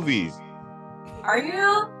make movies. Are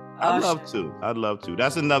you? I'd love to.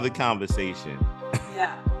 That's another conversation.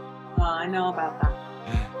 Yeah. Well, I know about that.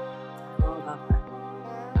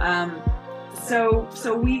 So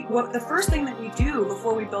the first thing that we do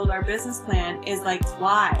before we build our business plan is like,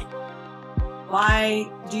 why? Why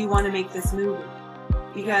do you want to make this movie?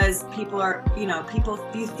 Because you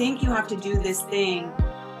think you have to do this thing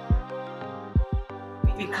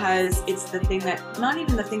because it's the thing that, not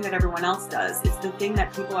even the thing that everyone else does, it's the thing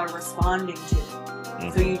that people are responding to.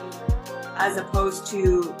 Mm-hmm. So as opposed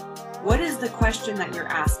to, what is the question that you're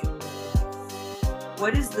asking?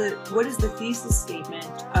 What is the thesis statement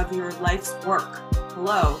of your life's work?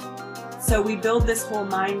 Hello. So we build this whole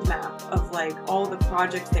mind map of like all the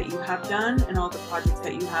projects that you have done and all the projects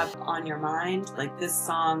that you have on your mind, like this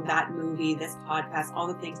song, that movie, this podcast, all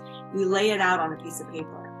the things. We lay it out on a piece of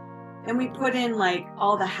paper. And we put in like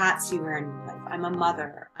all the hats you wear in your life. I'm a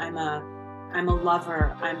mother, I'm a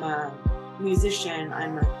lover, I'm a musician,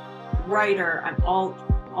 I'm a writer, I'm all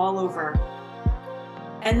over.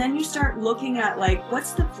 And then you start looking at like,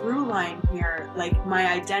 what's the through line here? Like my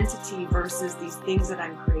identity versus these things that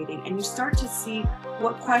I'm creating. And you start to see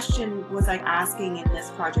what question was I asking in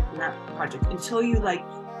this project and that project until you like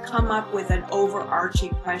come up with an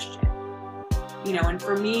overarching question. And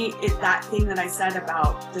for me, it's that thing that I said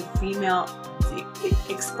about the female the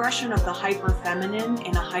expression of the hyper feminine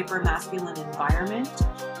in a hyper masculine environment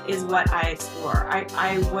is what I explore.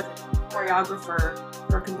 I was a choreographer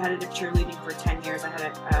for competitive cheerleading for 10 years. I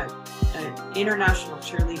had an international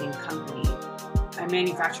cheerleading company. I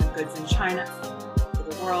manufactured goods in China for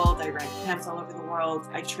the world. I ran camps all over the world.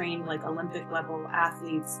 I trained like Olympic level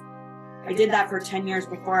athletes. I did that for 10 years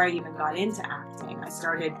before I even got into acting. I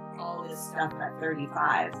started all this stuff at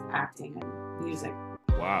 35, acting and music.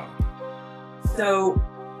 Wow. So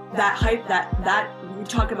that we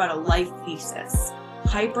talk about a life thesis.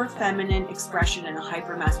 Hyper feminine expression in a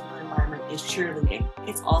hyper masculine environment is cheerleading.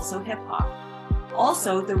 It's also hip hop.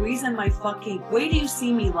 Also, the reason wait till you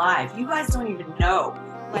see me live. You guys don't even know.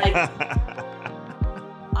 Like,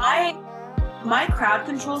 my crowd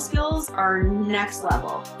control skills are next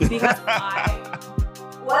level because I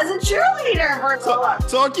was a cheerleader for so long.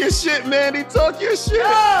 Talk your shit, Mandy. Talk your shit.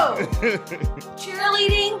 No!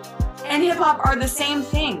 Cheerleading and hip hop are the same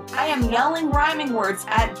thing. I am yelling rhyming words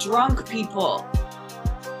at drunk people.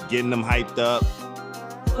 Getting them hyped up.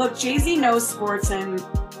 Look, Jay-Z knows sports and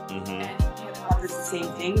hip hop is the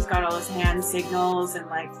same thing. He's got all his hand signals and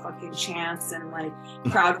like fucking chants and like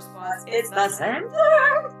crowd response. It's the same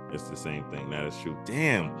thing. It's the same thing. That is true.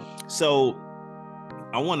 Damn. So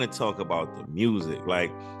I want to talk about the music,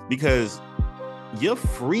 like, because you're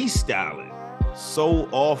freestyling so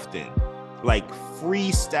often, like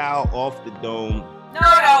freestyle off the dome. No,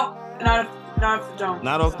 not off the dome.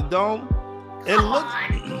 Not off the dome. It looks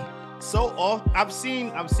so off. I've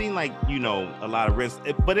seen like, you know, a lot of risks,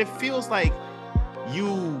 but it feels like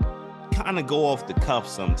you kind of go off the cuff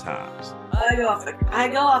sometimes. I go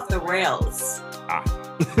off the rails.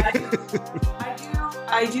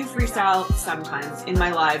 I do freestyle sometimes in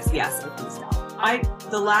my lives. Yes, I freestyle.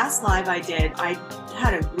 The last live I did, I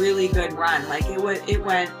had a really good run. Like it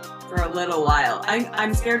went for a little while.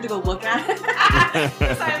 I'm scared to go look at it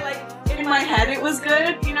because I like in my head it was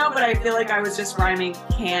good, you know, but I feel like I was just rhyming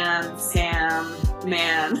can, Sam,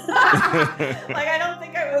 man. Like I don't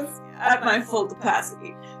think I was at my full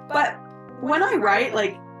capacity. But when I write,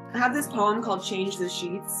 like I have this poem called Change the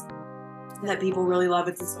Sheets that people really love.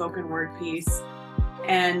 It's a spoken word piece.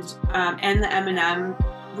 And the Eminem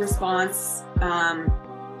response,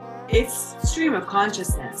 it's stream of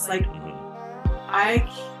consciousness. Like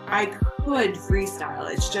I could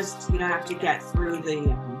freestyle. It's just, you know, I have to get through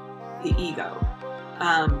the ego.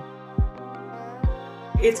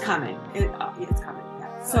 It's coming. It's coming.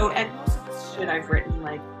 Yeah. So, and most of the shit I've written,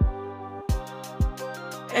 like,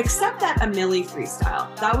 except that A Milli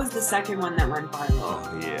freestyle. That was the second one that went viral.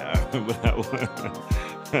 Oh, yeah, I remember that one.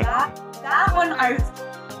 that one,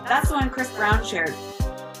 that's the one Chris Brown shared.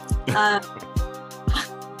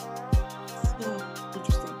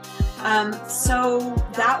 So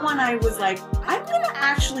that one I was like, I'm gonna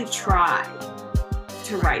actually try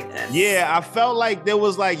to write this. Yeah, I felt like there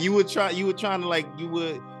was like you were trying to like you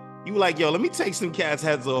were like, yo, let me take some cats'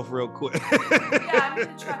 heads off real quick. Yeah, I'm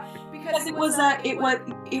gonna try because it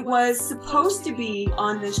was supposed to be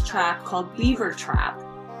on this track called Beaver Trap,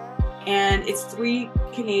 and it's 3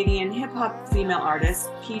 Canadian hip hop female artists,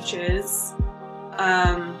 Peaches,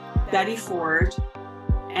 Betty Ford,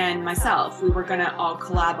 and myself. We were gonna all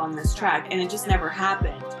collab on this track, and it just never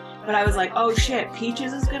happened. But I was like, oh shit,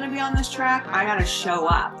 Peaches is gonna be on this track. I gotta show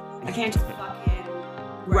up. I can't just fucking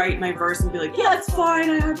write my verse and be like, yeah, it's fine.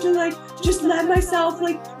 I have to like just let myself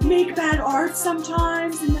like make bad art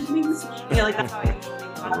sometimes and like make this, you know, like that's how I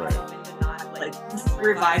usually talk myself into not like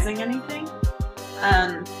revising anything.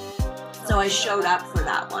 So I showed up for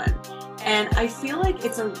that one, and I feel like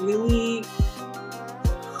it's a really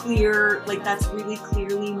clear, like that's really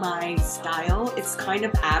clearly my style. It's kind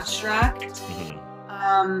of abstract.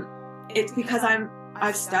 It's because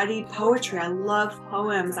I've studied poetry. I love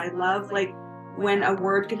poems. I love like when a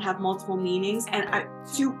word can have multiple meanings. And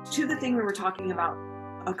to the thing we were talking about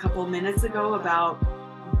a couple minutes ago about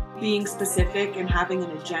being specific and having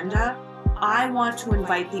an agenda, I want to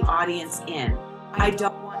invite the audience in. I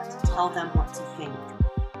don't want to tell them what to think.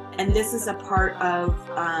 And this is a part of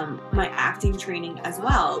my acting training as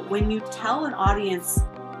well. When you tell an audience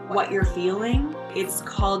what you're feeling, it's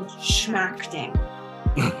called schmacting.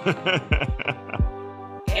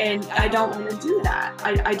 And I don't want to do that.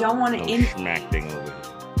 I don't want to schmacting over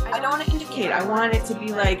here. I don't want to indicate. I want it to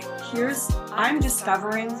be like, I'm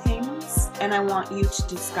discovering things, and I want you to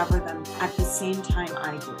discover them at the same time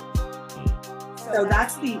I do. So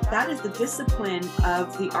that is the discipline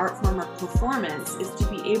of the art form of performance, is to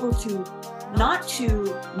be able to not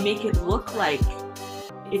to make it look like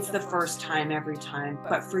it's the first time every time,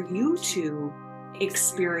 but for you to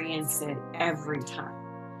experience it every time.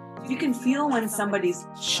 You can feel when somebody's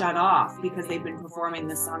shut off because they've been performing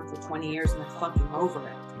this song for 20 years and they're fucking over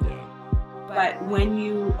it. Yeah. But when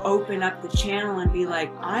you open up the channel and be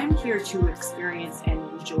like, I'm here to experience and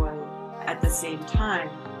enjoy at the same time,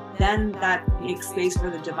 then that makes space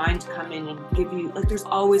for the divine to come in and give you, like, there's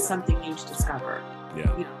always something new to discover.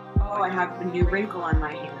 Yeah. You know, oh, I have a new wrinkle on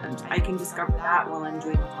my hand. I can discover that while I'm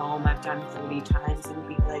doing a poem I've done 30 times and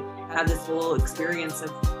be like, have this whole experience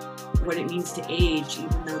of what it means to age,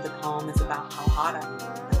 even though the poem is about how hot I am.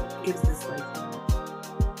 It gives this like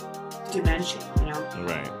dimension, you know?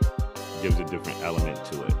 Right. Gives a different element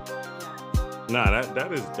to it. Nah,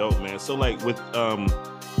 that is dope, man. So like with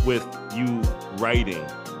you writing,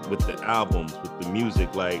 with the albums, with the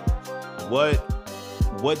music, like what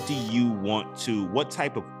do you want to, what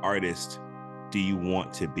type of artist do you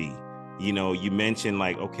want to be? You know, you mentioned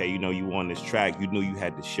like, okay, you know, you on this track, you knew you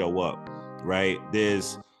had to show up, right?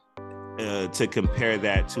 to compare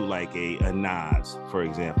that to like a Nas, for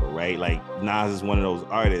example, right? Like Nas is one of those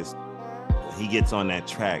artists. He gets on that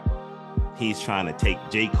track, he's trying to take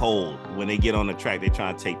J. Cole. When they get on the track, they're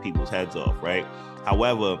trying to take people's heads off, right?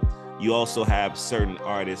 However, you also have certain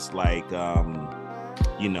artists like,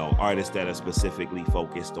 artists that are specifically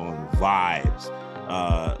focused on vibes.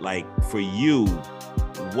 Like for you,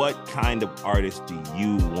 what kind of artist do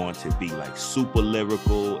you want to be? Like super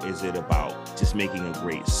lyrical? Is it about just making a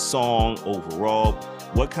great song overall?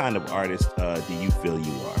 What kind of artist do you feel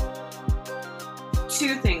you are?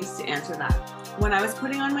 Two things to answer that. When I was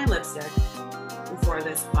putting on my lipstick before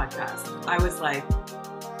this podcast, I was like,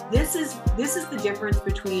 this is the difference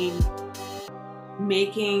between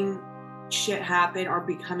making shit happen or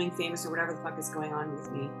becoming famous or whatever the fuck is going on with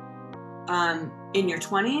me in your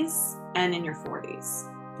 20s and in your 40s.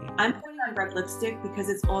 I'm putting on red lipstick because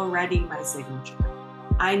it's already my signature.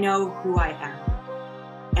 I know who I am,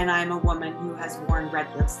 and I'm a woman who has worn red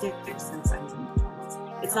lipstick since I was in my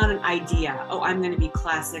 20s. It's not an idea, oh, I'm going to be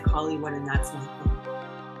classic Hollywood and that's my thing.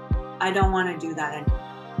 I don't want to do that anymore.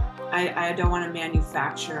 I don't want to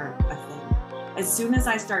manufacture a thing. As soon as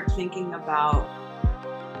I start thinking about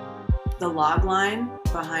the log line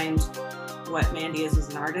behind what Mandy is as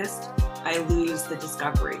an artist, I lose the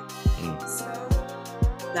discovery. So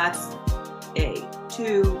that's A.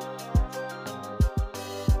 Two,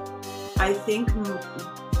 I think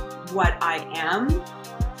what I am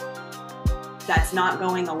that's not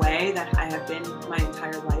going away, that I have been my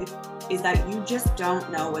entire life, is that you just don't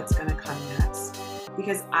know what's going to come next,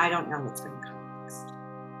 because I don't know what's going to come next.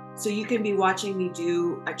 So you can be watching me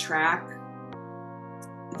do a track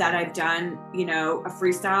that I've done, a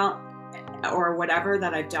freestyle or whatever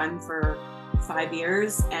that I've done for 5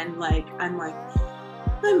 years, and I'm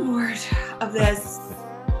bored of this.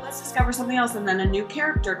 Let's discover something else, and then a new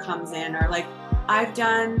character comes in, or like I've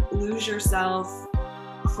done Lose Yourself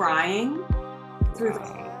crying through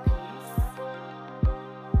the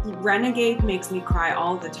Renegade makes me cry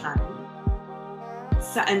all the time.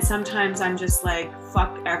 So, and sometimes I'm just like,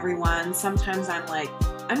 fuck everyone. Sometimes I'm like,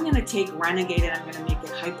 I'm going to take Renegade and I'm going to make it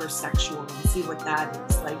hypersexual and see what that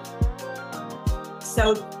is like.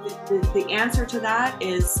 So the answer to that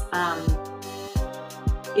is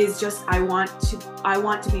just I want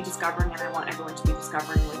to be discovering, and I want everyone to be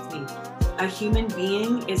discovering with me. A human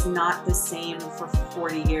being is not the same for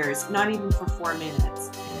 40 years, not even for 4 minutes,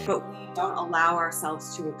 but we don't allow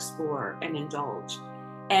ourselves to explore and indulge.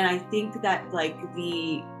 And I think that like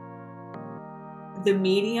the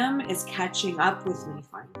medium is catching up with me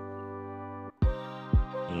finally.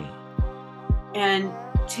 And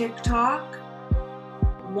TikTok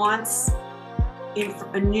wants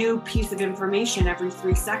a new piece of information every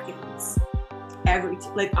 3 seconds.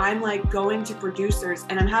 I'm like going to producers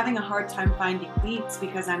and I'm having a hard time finding beats,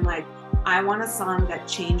 because I'm like, I want a song that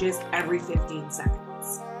changes every 15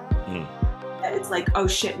 seconds. It's like, oh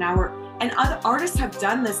shit, and other artists have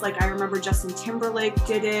done this. Like I remember Justin Timberlake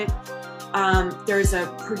did it. There's a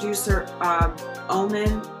producer, Oman.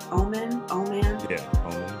 Yeah, Oman.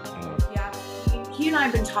 Yeah, he and I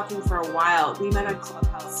have been talking for a while. We met on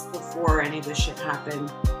Clubhouse before any of this shit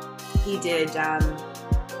happened. He did a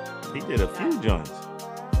few joints.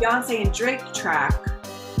 Beyonce and Drake track,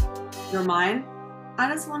 You're Mine. I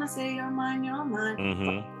just want to say you're mine, you're mine. You're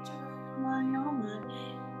mine, you're mine.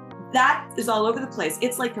 That is all over the place.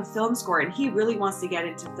 It's like a film score, and he really wants to get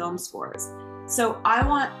into film scores. So I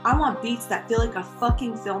want beats that feel like a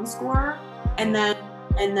fucking film score, and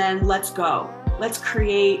then let's go. Let's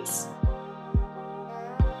create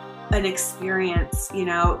an experience,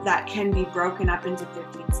 that can be broken up into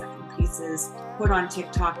 15-second pieces, put on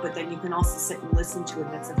TikTok, but then you can also sit and listen to it,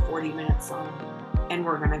 and it's a 40-minute song, and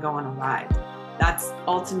we're gonna go on a ride. That's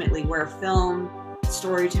ultimately where film,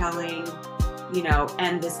 storytelling,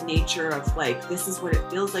 and this nature of like, this is what it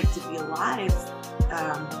feels like to be alive.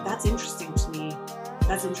 That's interesting to me.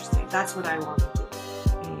 That's interesting. That's what I want to do.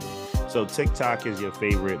 So TikTok is your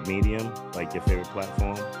favorite medium, like your favorite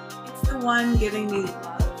platform? It's the one giving me love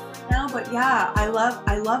right now, but yeah, I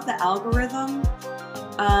love the algorithm.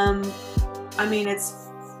 I mean, it's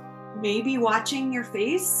maybe watching your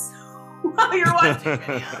face while you're watching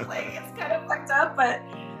videos. Like, it's kind of fucked up, but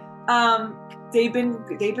they've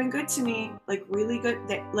been good to me, like really good.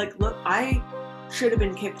 Look, I should have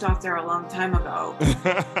been kicked off there a long time ago.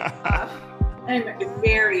 And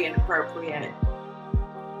very inappropriate.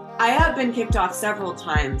 I have been kicked off several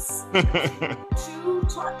times. 2,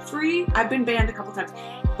 3. I've been banned a couple times,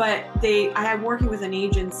 but I am working with an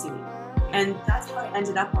agency, and that's how I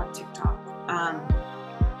ended up on TikTok.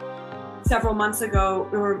 several months ago,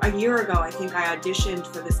 or a year ago, I think I auditioned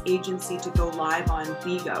for this agency to go live on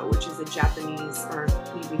Bigo, which is a Japanese or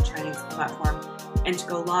maybe Chinese platform, and to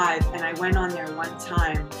go live. And I went on there one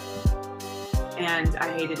time and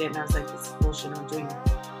I hated it. And I was like, this is bullshit, I'm doing it.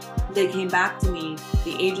 They came back to me,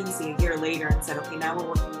 the agency, a year later and said, okay, now we're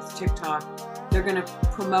working with TikTok. They're going to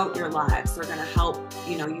promote your lives. They're going to help,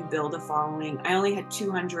 you build a following. I only had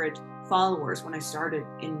 200 followers when I started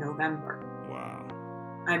in November. Wow.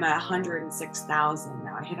 I'm at 106,000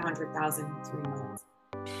 now. I hit 100,000 in 3 months.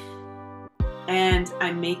 And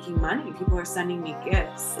I'm making money. People are sending me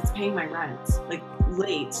gifts. It's paying my rent. Like,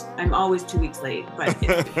 late. I'm always 2 weeks late, but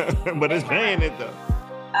it's paying it though.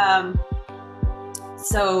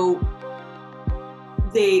 So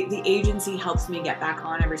the agency helps me get back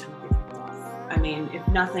on every time I get kicked off. I mean, if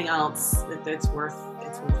nothing else, it's worth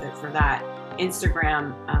it for that.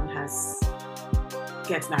 Instagram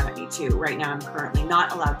gets mad at me too. Right now, I'm currently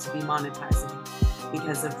not allowed to be monetizing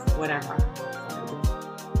because of whatever.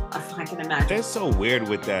 I can imagine. They're so weird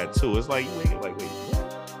with that too. It's like, wait, what?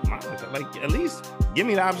 Like, at least give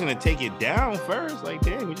me the option to take it down first. Like,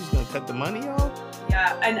 damn, you're just gonna cut the money off?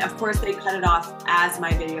 Yeah, and of course they cut it off as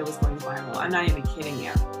my video was going viral. I'm not even kidding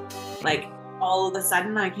you. Like, all of a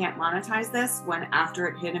sudden I can't monetize this when after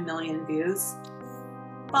it hit 1 million views.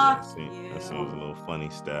 Fuck you. That seems a little funny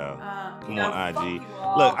style. Come no, on, IG.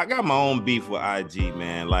 Look, I got my own beef with IG,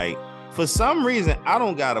 man. Like, for some reason, I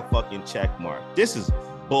don't got a fucking check mark. This is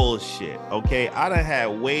bullshit, okay? I done had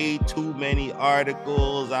way too many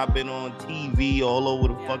articles. I've been on TV all over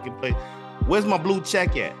the fucking place. Where's my blue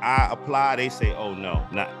check at? I apply, they say, oh no.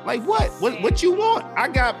 Not like what? What you want?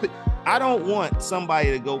 I don't want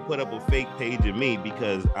somebody to go put up a fake page of me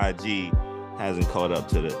because IG hasn't caught up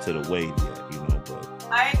to the wave yet, But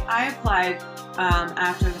I applied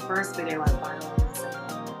after the first video went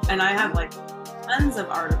viral, and I have like tons of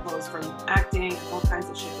articles from acting and all kinds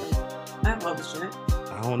of shit. Like, I have all the shit.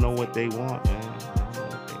 I don't know what they want, man. I don't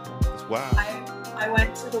know what they want. It's wild. I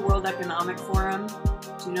went to the World Economic Forum.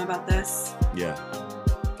 Do you know about this? Yeah.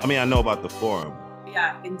 I mean, I know about the forum.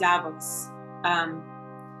 Yeah, in Davos.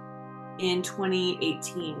 In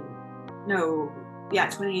 2018. No, yeah,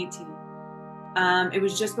 2018. It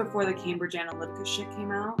was just before the Cambridge Analytica shit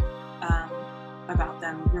came out, about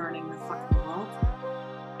them ruining the fucking world.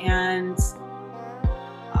 And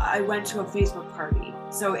I went to a Facebook party.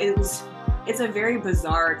 So it's a very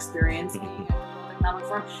bizarre experience being at the World Economic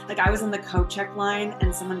Forum. Like, I was in the coat check line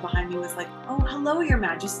and someone behind me was like, oh, hello, Your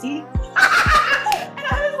Majesty. And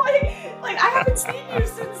I was like, I haven't seen you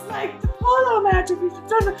since like the polo match.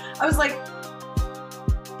 I was like,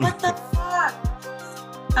 what the fuck?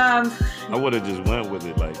 I would have just went with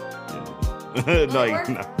it, like, like.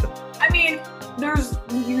 No. I mean,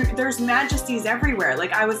 there's majesties everywhere.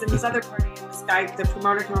 Like, I was in this other party, and this guy, the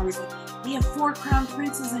promoter, came over. He's like, "We have 4 crown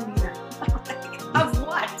princes in here." I'm like, of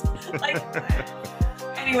what? Like,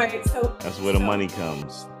 anyway, so that's where the money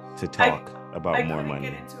comes to talk about more money.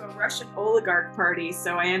 I couldn't get into a Russian oligarch party,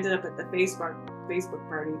 so I ended up at the Facebook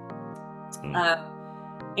party.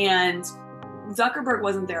 And Zuckerberg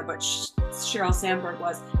wasn't there, but Sheryl Sandberg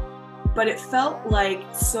was. But it felt like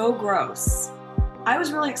so gross. I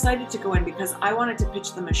was really excited to go in because I wanted to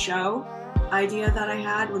pitch them a show idea that I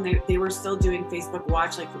had when they were still doing Facebook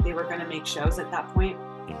Watch, like they were going to make shows at that point,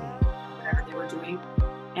 whatever they were doing.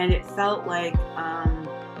 And it felt like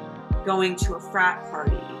going to a frat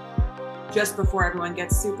party just before everyone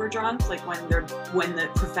gets super drunk, like when the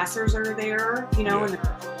professors are there, and they're awarding,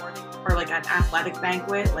 or like an athletic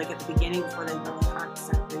banquet, like at the beginning before they go and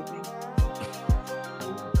start drinking.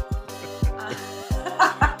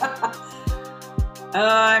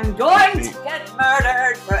 I'm going to get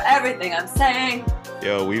murdered for everything I'm saying.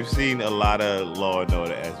 Yo, we've seen a lot of Law and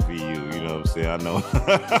Order SVU, you know what I'm saying? I know.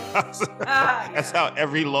 That's how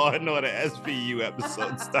every Law and Order SVU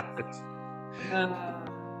episode starts.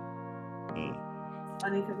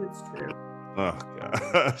 Funny because it's true. Oh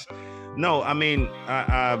gosh. No, I mean,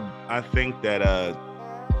 I think that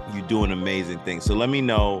you're doing amazing things. So let me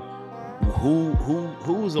know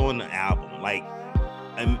who's on the album. Like,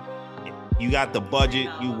 you got the budget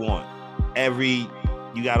you want.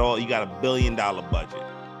 You got a $1 billion budget.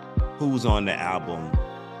 Who's on the album?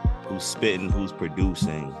 Who's spitting? Who's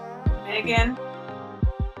producing? Megan.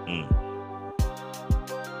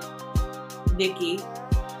 Nikki.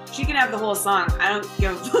 She can have the whole song. I don't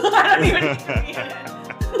even need to be in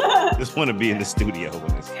it. Just want to be in the studio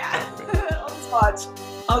when it's I'll just watch.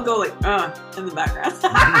 I'll go like in the background.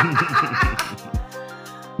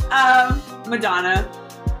 Madonna.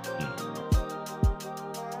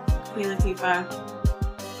 Queen Latifah.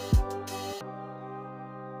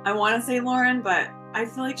 I want to say Lauren, but I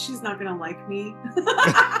feel like she's not gonna like me.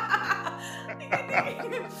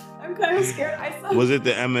 I'm kind of scared. Was it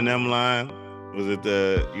the Eminem line? Was it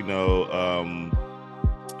the,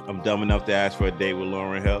 I'm dumb enough to ask for a date with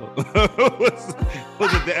Lauryn Hill?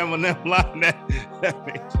 was it the Eminem line that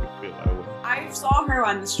made you feel that way? I saw her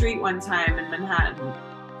on the street one time in Manhattan,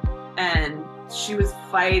 and she was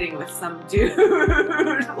fighting with some dude,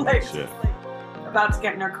 like, just, like about to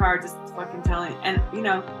get in her car, just fucking telling, and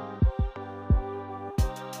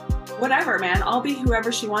whatever, man. I'll be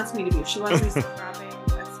whoever she wants me to be. If she wants me to start rapping,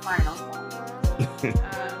 that's fine. I'll stop.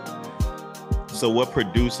 So what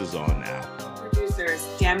producers on now? Producers,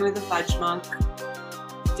 Jamie with the Fudge Monk,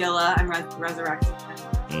 Dilla, I'm resurrecting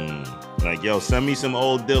him. Like, yo, send me some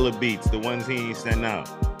old Dilla beats, the ones he ain't sent out.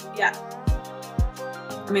 Yeah.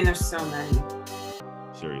 I mean, there's so many.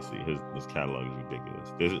 Seriously, his catalog is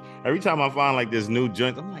ridiculous. Every time I find like this new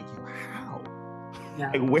joint, I'm like, yo, how?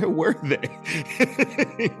 Yeah. Like, where were they?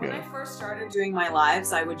 When I first started doing my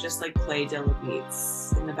lives, I would just like play Dilla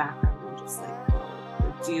beats in the background and just like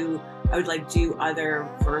I would like do other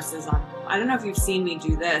verses on. I don't know if you've seen me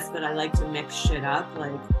do this, but I like to mix shit up.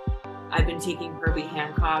 Like, I've been taking Herbie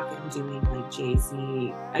Hancock and doing like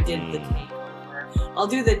Jay-Z. I did the takeover.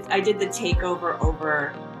 I did the takeover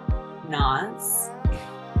over Nas.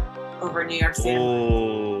 Over New York City.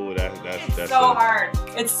 Oh, that's so hard.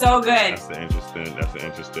 It's so good. That's an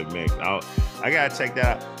interesting mix. I gotta check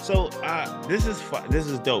that out. So this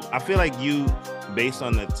is dope. I feel like you, based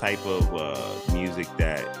on the type of music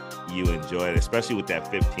that you enjoyed, especially with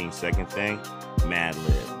that 15-second thing,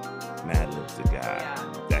 Madlib's the guy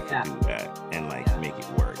that can do that and like make it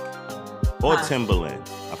work. Or Timbaland.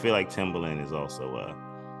 I feel like Timbaland is also a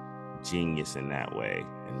genius in that way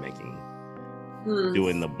and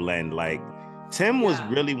doing the blend. Like, Tim was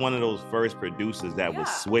really one of those first producers that was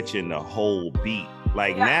switching the whole beat.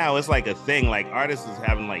 Like, now it's like a thing. Like, artists is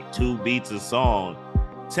having like 2 beats a song.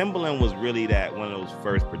 Timbaland was really one of those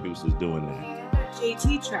first producers doing that. He did that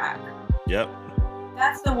JT track. Yep.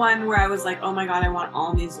 That's the one where I was like, oh my God, I want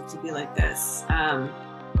all music to be like this.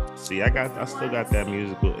 See, I still got that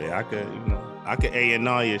musical. Yeah, I could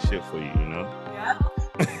A&R your shit for you, Yeah.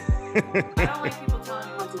 I don't like people telling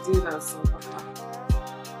me what to do though, so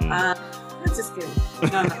I'm just kidding.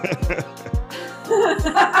 No.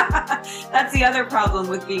 That's the other problem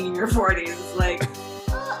with being in your 40s. It's like,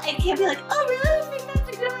 I can't be like, oh really? I think that's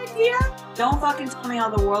a good idea. Don't fucking tell me how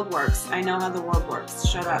the world works. I know how the world works.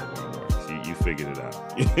 Shut up. You figured it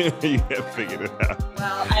out. You have figured it out.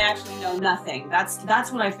 Well, I actually know nothing.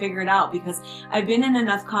 That's what I figured out, because I've been in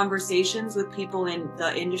enough conversations with people in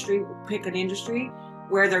the industry, pick an industry,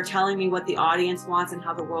 where they're telling me what the audience wants and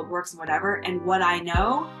how the world works and whatever. And what I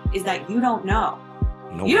know is that you don't know.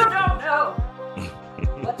 You don't know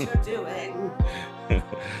what you're doing.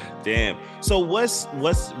 Damn. So what's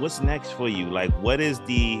next for you? Like, what is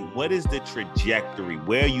the trajectory?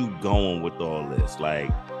 Where are you going with all this?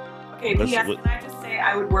 Like, okay, P.S. Can I just say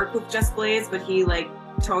I would work with Just Blaze, but he like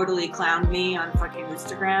totally clowned me on fucking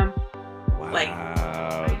Instagram. Wow. Like,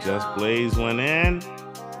 Just Blaze went in.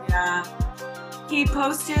 Yeah. He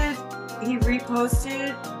reposted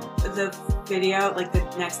the video like the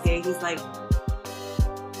next day. He's like,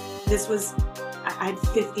 I had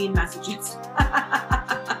 15 messages.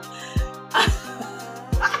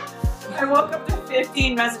 I woke up to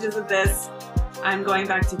 15 messages of this. I'm going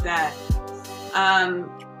back to bed.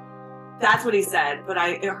 That's what he said, but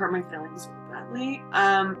it hurt my feelings badly.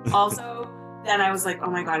 Also, then I was like,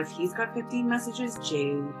 oh my God, if he's got 15 messages,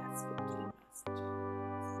 Jay has 15 messages.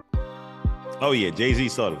 Oh yeah, Jay-Z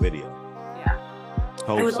saw the video. Yeah.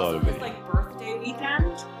 Hope saw the video. It was like birthday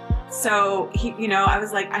weekend. So he, I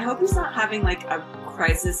was like, I hope he's not having like a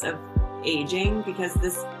crisis of aging, because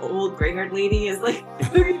this old gray-haired lady is like,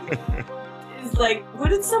 what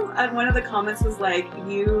did one of the comments was like,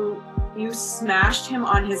 you smashed him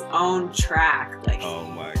on his own track. Like, oh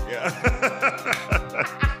my God.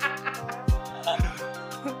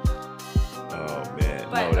 Oh man.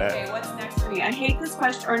 But okay, what's next for me? I hate this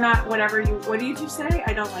question, or not, whatever what did you say?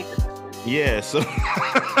 I don't like this question. Yeah, so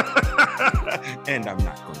and I'm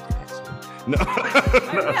not going to answer. No. I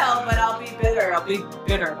will, but I'll be bitter. I'll be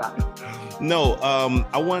bitter about it. No,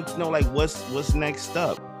 I want to know, like, what's next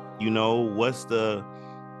up? Where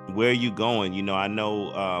are you going? I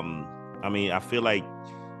know, I feel like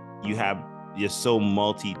you're so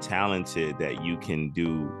multi-talented that you can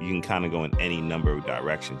kind of go in any number of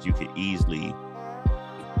directions. You could easily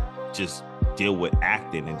just deal with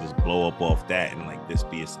acting and just blow up off that, and like this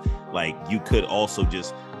be you could also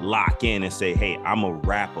just lock in and say, hey, I'm a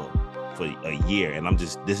rapper for a year and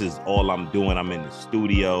this is all I'm doing. I'm in the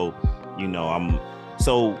studio,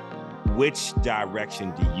 so which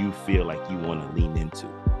direction do you feel like you want to lean into?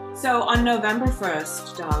 So on November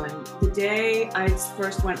 1st, darling, the day I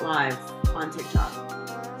first went live on TikTok,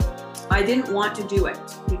 I didn't want to do it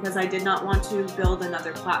because I did not want to build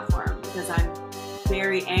another platform, because I'm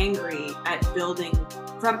very angry at building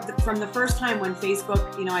from the first time when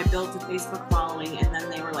Facebook, I built a Facebook following, and then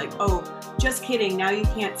they were like, oh, just kidding, now you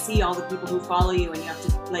can't see all the people who follow you and you have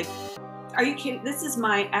to, like, are you kidding? This is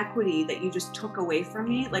my equity that you just took away from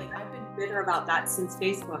me. Like, I've been bitter about that since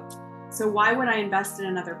Facebook. So why would I invest in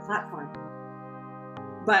another platform?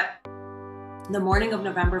 But the morning of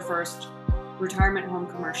November 1st, retirement home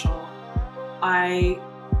commercial, I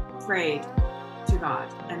prayed to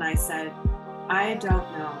God and I said, I don't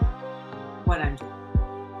know what I'm doing.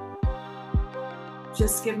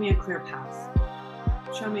 Just give me a clear path.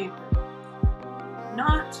 Show me a clear path.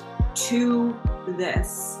 Not to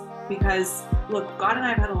this, because look, God and I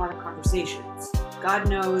have had a lot of conversations. God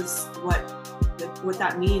knows what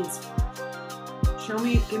that means. Show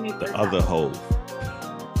me, give me a clear path. Other hove.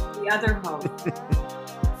 The other hove.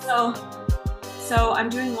 So I'm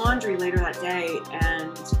doing laundry later that day,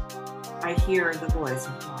 and I hear the voice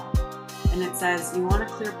of God. And it says, you want a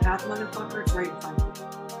clear path, motherfucker? It's right in front of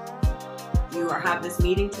you. You have this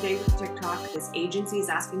meeting today with TikTok. This agency is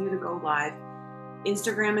asking you to go live.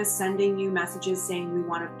 Instagram is sending you messages saying, we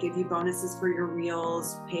want to give you bonuses for your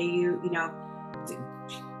reels, pay you,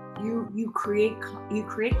 you create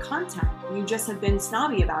content. You just have been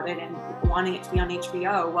snobby about it and wanting it to be on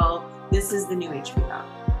HBO. Well, this is the new HBO.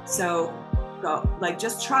 So go, like,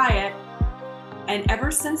 just try it. And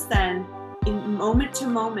ever since then, in moment to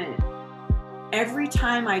moment, every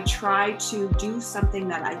time I try to do something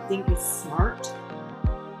that I think is smart,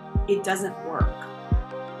 it doesn't work.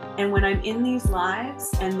 And when I'm in these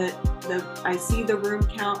lives and I see the room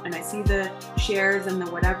count and I see the shares and the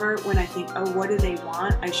whatever, when I think, oh, what do they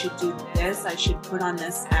want? I should do this. I should put on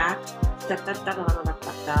this act. The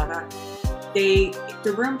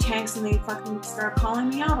room tanks and they fucking start calling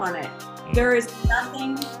me out on it. There is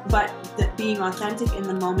nothing but being authentic in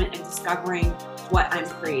the moment and discovering what I'm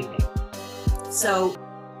creating. So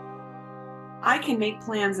I can make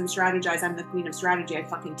plans and strategize. I'm the queen of strategy. I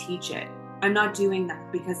fucking teach it. I'm not doing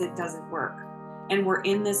that because it doesn't work. And we're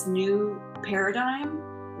in this new paradigm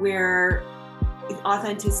where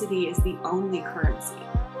authenticity is the only currency.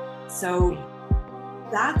 So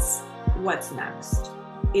that's what's next,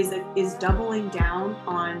 is doubling down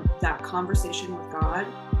on that conversation with God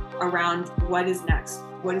around what is next.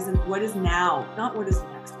 What is now? Not what is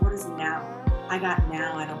next. What is now? I got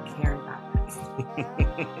now. I don't care about next.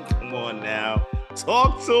 Come on now.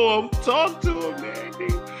 Talk to him,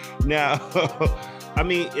 Mandy. Now, I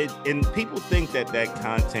mean, and people think that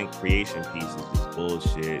content creation piece is just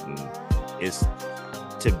bullshit, and it's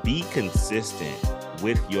to be consistent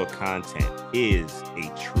with your content is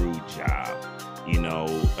a true job.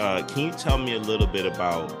 Can you tell me a little bit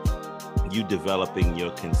about you developing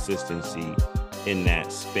your consistency in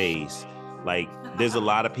that space? Like, there's a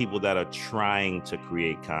lot of people that are trying to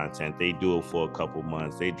create content. They do it for a couple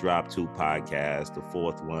months. They drop 2 podcasts. The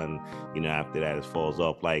 4th one, after that, it falls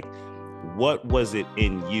off. Like, what was it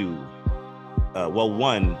in you? Well,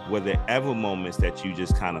 one, were there ever moments that you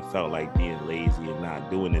just kind of felt like being lazy and not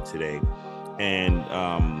doing it today? And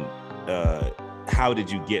how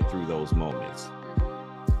did you get through those moments?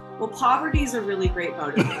 Well, poverty is a really great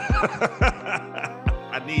motivator.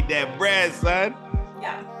 I need that bread, son.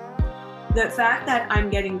 Yeah. The fact that I'm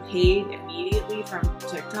getting paid immediately from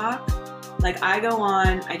TikTok, like, I go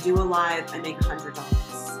on, I do a live, I make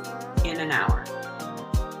 $100 in an hour.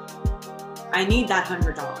 I need that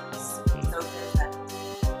 $100. So there's that.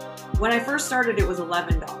 When I first started, it was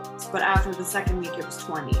 $11, but after the second week, it was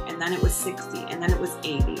 20, and then it was 60, and then it was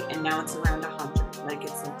 80, and now it's around 100. Like,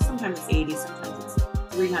 it's like, sometimes it's 80, sometimes it's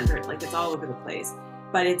 300. Like, it's all over the place,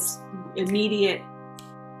 but it's immediate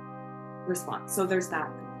response. So there's that.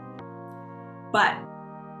 But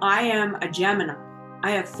I am a Gemini.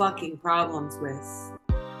 I have fucking problems with.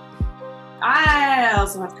 I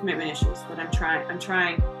also have commitment issues, but I'm trying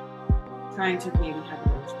to maybe have a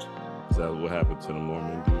relationship. Is that what happened to the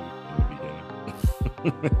Mormon dude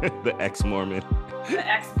in the beginning? The ex-Mormon. The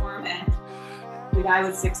ex-Mormon. The guy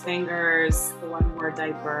with 6 fingers, the one who wore a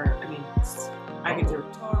diaper. I mean, I could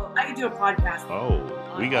do a podcast. Oh,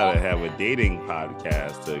 we gotta have a dating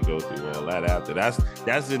podcast to go through all that after. That's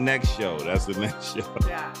the next show.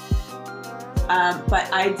 Yeah.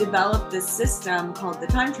 But I developed this system called the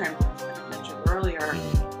time trampoline that I mentioned earlier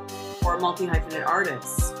for multi-hyphenate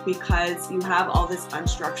artists, because you have all this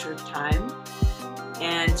unstructured time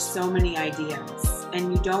and so many ideas,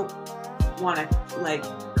 and you don't want to, like,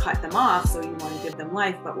 cut them off, so you want to give them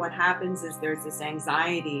life. But what happens is there's this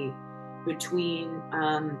anxiety between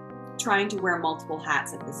trying to wear multiple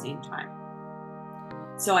hats at the same time.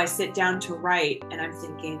 So I sit down to write and I'm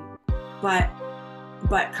thinking, but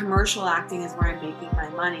commercial acting is where I'm making my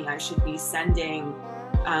money. I should be sending,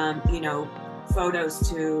 photos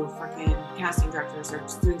to fucking casting directors or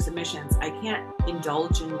doing submissions. I can't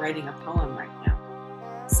indulge in writing a poem right now.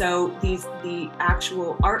 So the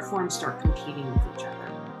actual art forms start competing with each other.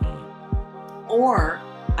 Or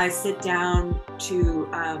I sit down to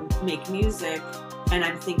make music and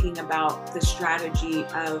I'm thinking about the strategy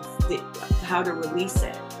of how to release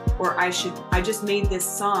it. Or I just made this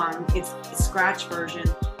song, it's a scratch version.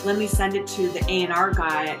 Let me send it to the A&R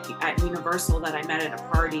guy at Universal that I met at a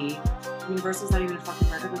party. Universal's not even a fucking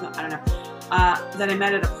record label, I don't know. That I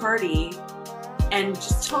met at a party and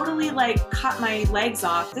just totally like cut my legs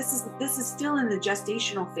off. This is still in the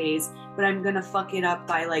gestational phase, but I'm gonna fuck it up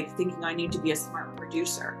by like thinking I need to be a smart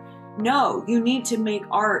producer. No, you need to make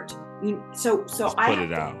art. So I had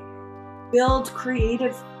to build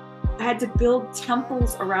I had to build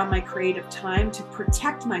temples around my creative time to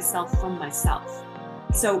protect myself from myself.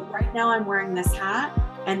 So right now I'm wearing this hat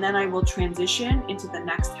and then I will transition into the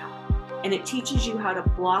next hat. And it teaches you how to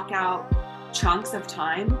block out chunks of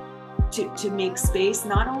time to make space,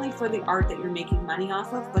 not only for the art that you're making money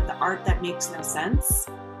off of, but the art that makes no sense,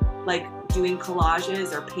 like doing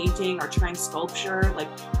collages or painting or trying sculpture. Like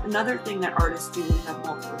another thing that artists do when you have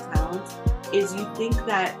multiple talents is you think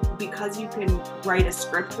that because you can write a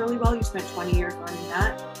script really well, you spent 20 years learning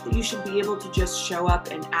that you should be able to just show up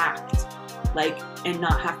and act, and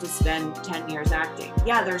not have to spend 10 years acting.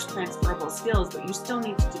 Yeah, there's transferable skills, but you still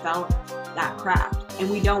need to develop that craft. And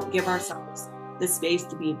we don't give ourselves the space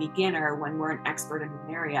to be a beginner when we're an expert in an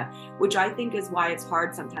area, which I think is why it's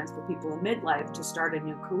hard sometimes for people in midlife to start a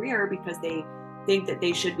new career, because they think that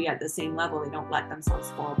they should be at the same level. They don't let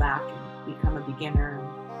themselves fall back and become a beginner.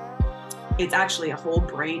 It's actually a whole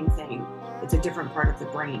brain thing. It's a different part of the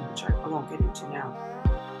brain, which I won't get into now.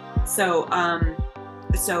 So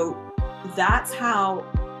that's how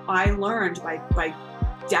I learned by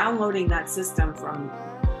downloading that system from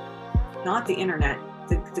not the internet,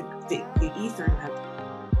 the Ethernet,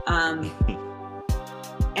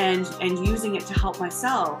 and using it to help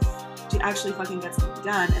myself to actually fucking get something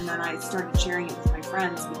done. And then I started sharing it with my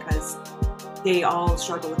friends because they all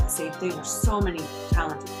struggle with the same thing. There's so many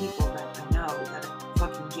talented people that I know that are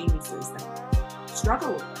fucking geniuses that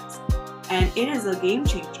struggle with this, and it is a game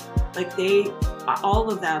changer. Like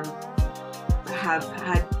all of them have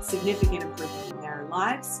had significant improvement in their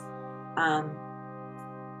lives.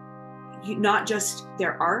 Not just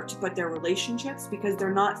their art, but their relationships, because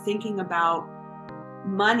they're not thinking about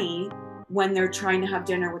money when they're trying to have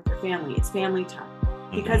dinner with their family. It's family time,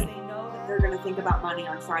 because they know that they're going to think about money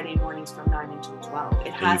on Friday mornings from 9 until 12.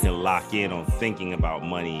 You can lock in on thinking about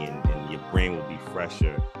money, and your brain will be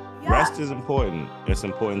fresher. Yeah. Rest is important. It's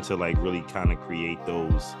important to like really kind of create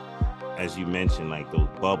those, as you mentioned, like those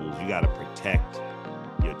bubbles. You got to protect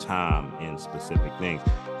your time in specific things.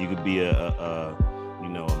 You could be a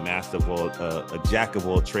master of all, a jack of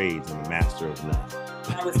all trades and a master of none.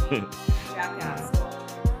 That was jackass.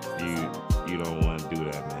 You don't want to do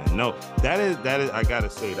that, man. No, that is. I gotta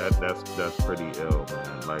say that's pretty ill,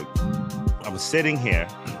 man. Like I was sitting here,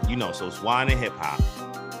 so it's wine and hip hop.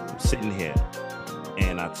 I'm sitting here,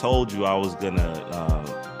 and I told you I was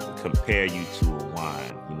gonna compare you to a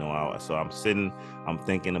wine. So I'm sitting, I'm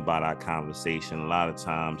thinking about our conversation. A lot of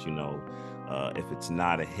times, if it's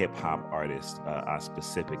not a hip hop artist, I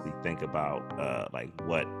specifically think about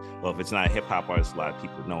if it's not a hip hop artist, a lot of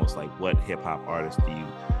people know it's like, what hip hop artist do you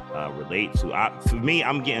relate to? For me,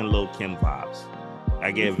 I'm getting Lil Kim vibes.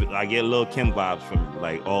 I get Lil Kim vibes from you,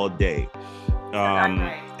 like all day.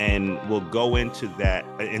 And we'll go into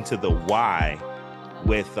the why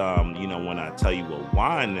with when I tell you a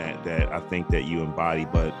wine that I think that you embody.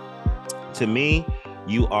 But to me,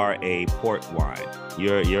 you are a port wine.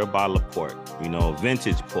 You're a bottle of port,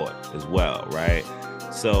 vintage port as well, right?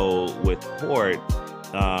 So with port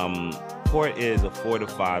is a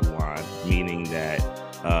fortified wine, meaning that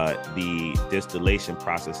the distillation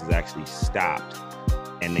process is actually stopped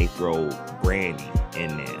and they throw brandy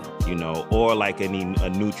in there, or like a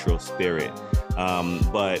neutral spirit.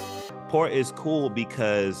 But port is cool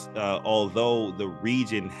because although the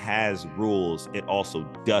region has rules, it also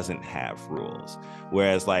doesn't have rules.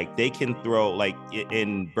 Whereas like they can throw, like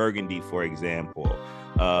in Burgundy, for example,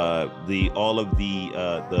 all of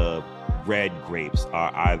the red grapes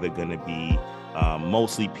are either going to be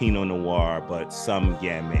mostly Pinot Noir, but some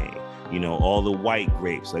Gamay. You know, all the white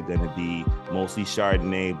grapes are going to be mostly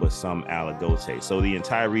Chardonnay, but some Aligote. So the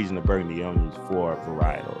entire region of Burgundy only uses 4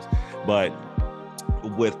 varietals. But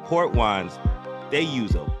with port wines, they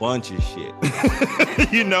use a bunch of shit.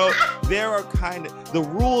 You know, the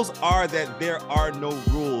rules are that there are no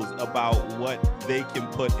rules about what they can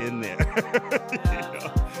put in there. You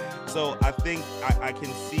know? So I think I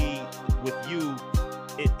can see with you,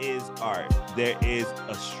 it is art. There is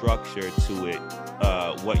a structure to it,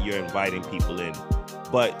 what you're inviting people in.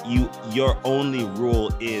 But your only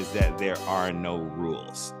rule is that there are no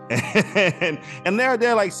rules. and there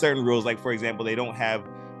are like certain rules, like for example, they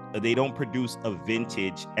don't produce a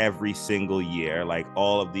vintage every single year. Like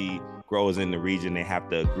all of the growers in the region, they have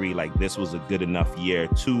to agree like this was a good enough year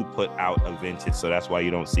to put out a vintage. So that's why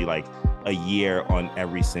you don't see like a year on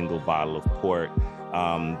every single bottle of port.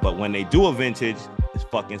 But when they do a vintage, it's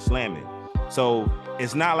fucking slamming. So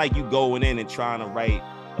it's not like you going in and trying to write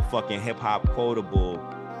a fucking hip hop quotable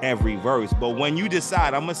every verse. But when you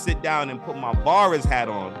decide I'm gonna sit down and put my Barras hat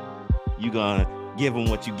on, you gonna give them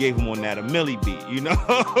what you gave them on that Millie beat, you know?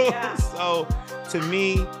 Yeah. So to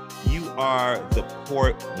me, you are the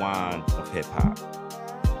port wine of hip hop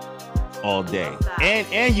all day.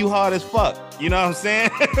 And you hard as fuck. You know what I'm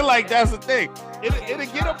saying? Like that's the thing. It'll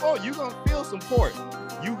get up on you. Gonna feel some port.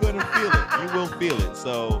 You gonna feel it. You will feel it.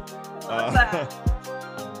 So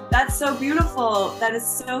that's so beautiful. That is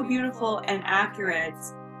so beautiful and accurate.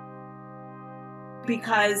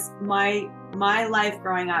 Because my life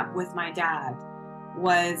growing up with my dad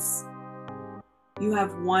was, you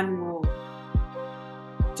have one rule: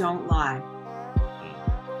 don't lie.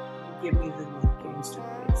 Give me the gangster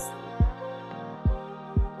face.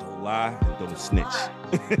 Don't lie and don't snitch.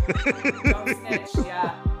 Don't snitch.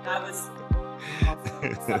 Yeah, that was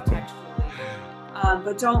subtextually.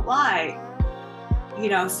 But don't lie. You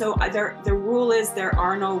know, so the rule is there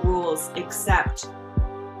are no rules except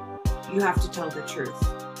you have to tell the truth.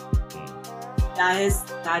 That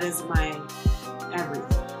is my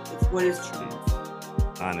everything. It's what is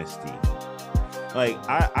truth. Honesty. Like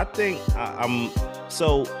I think I'm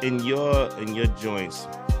so in your joints,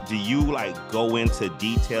 do you like go into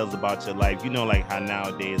details about your life? You know, like how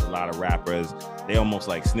nowadays a lot of rappers, they almost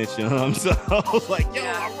like snitching on themselves. Like, yo,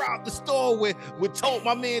 yeah. I robbed the store with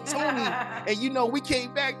my man Tony, and you know, we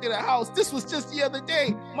came back to the house. This was just the other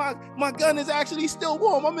day. My gun is actually still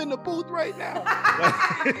warm. I'm in the booth right now.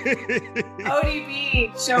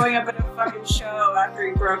 ODB showing up at a fucking show after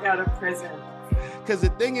he broke out of prison. Because the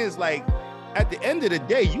thing is, like, at the end of the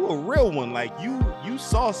day, you a real one. Like, you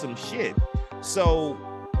saw some shit. So,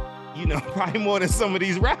 you know, probably more than some of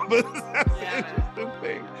these rappers. That's the interesting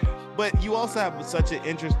thing. But you also have such an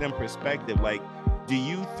interesting perspective. Like, do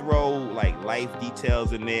you throw like life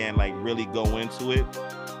details in there and like really go into it?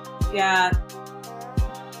 Yeah,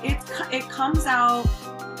 it comes out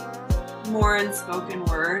more in spoken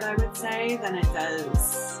word, I would say, than it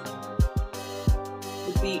does.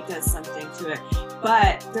 The beat does something to it.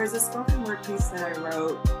 But there's a spoken word piece that I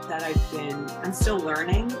wrote that I'm still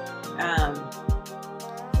learning.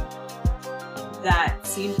 That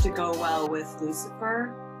seemed to go well with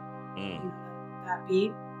Lucifer. That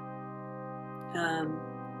beat.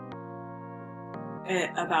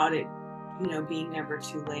 About it, you know, being never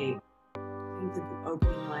too late. I think the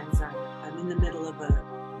opening lines are, I'm in the middle of a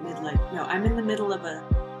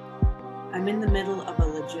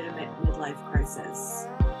legitimate midlife crisis.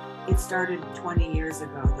 It started 20 years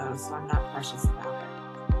ago though, so I'm not precious about it.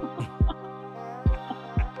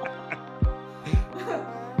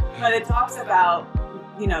 But it talks about,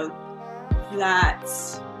 you know, that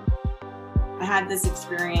I had this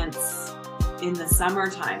experience in the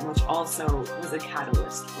summertime, which also was a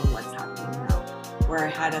catalyst for what's happening now, where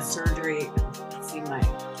I had a surgery. See my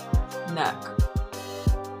neck.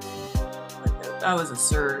 That was a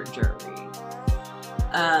surgery.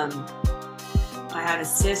 I had a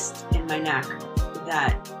cyst in my neck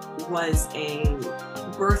that was a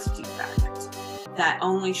birth defect that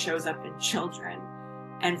only shows up in children,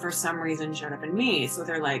 and for some reason showed up in me. So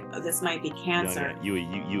they're like, oh, this might be cancer.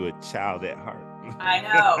 You a child at heart. I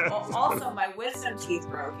know. Also, my wisdom teeth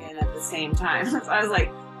broke in at the same time. So I was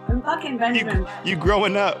like, I'm fucking Benjamin. You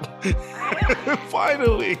growing up. I am.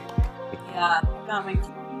 Finally. Yeah, I got my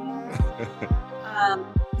teeth.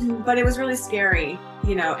 But it was really scary,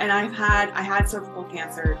 you know, and I had cervical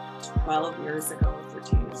cancer 12 years ago,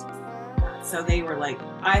 13 years ago. So they were like,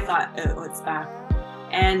 I thought, oh, it's back.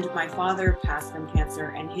 And my father passed from cancer,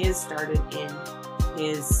 and his started in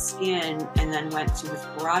his skin and then went to his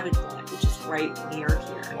parotid gland, which is right near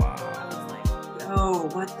here. Wow. I was like, oh,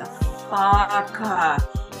 what the fuck?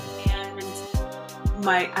 And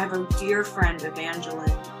I have a dear friend,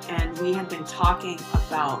 Evangeline, and we had been talking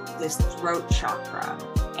about this throat chakra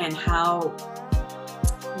and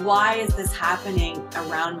why is this happening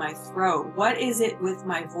around my throat? What is it with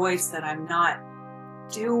my voice that I'm not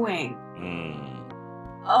doing?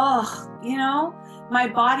 You know, my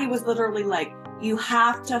body was literally like, you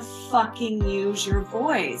have to fucking use your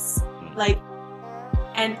voice. Like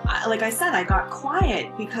I said, I got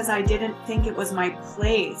quiet because I didn't think it was my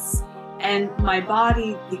place. And my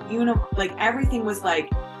body, the universe, like everything was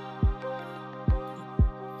like,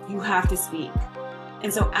 you have to speak.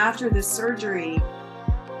 And so after the surgery,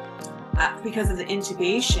 because of the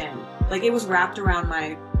intubation, like it was wrapped around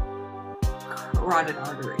my carotid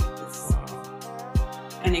artery.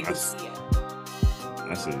 And you could see it.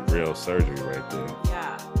 That's a real surgery right there.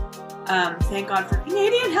 Yeah. Thank God for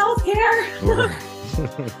Canadian healthcare.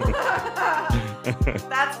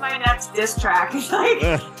 That's my next diss track, like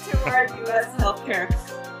to our U.S. healthcare.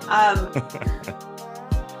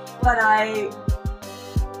 But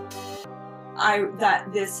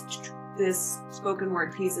this spoken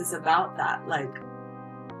word piece is about that. Like,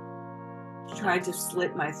 tried to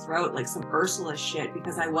slit my throat like some Ursula shit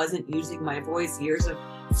because I wasn't using my voice. Years of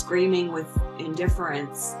screaming with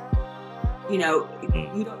indifference. You know,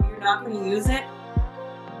 you're not going to use it.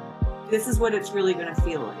 This is what it's really going to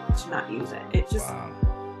feel like to not use it. It just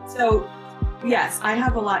So yes, I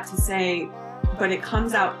have a lot to say, but it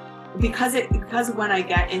comes out because when I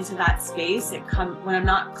get into that space, when I'm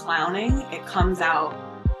not clowning, it comes out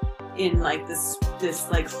in like this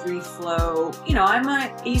like free flow. You know, I'm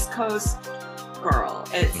a East Coast girl.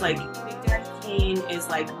 It's like Big Daddy Kane is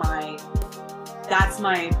like that's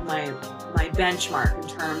my benchmark in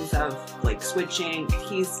terms of like switching.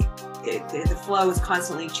 The flow is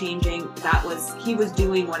constantly changing. He was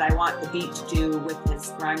doing what I want the beat to do with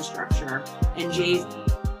his rhyme structure. And Jay-Z,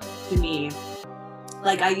 to me,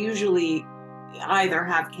 like I usually either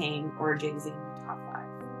have Kane or Jay-Z in my top 5.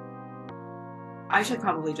 I should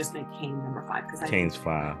probably just make Kane number 5 because Kane's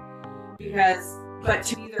 5. But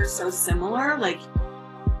to me they're so similar. Like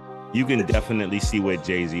you can definitely see where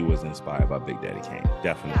Jay-Z was inspired by Big Daddy Kane.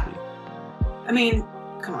 Definitely. Yeah. I mean,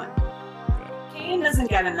 come on. Kane doesn't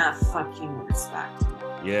get enough fucking respect.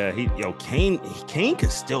 Yeah, Kane can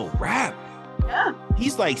still rap. Yeah.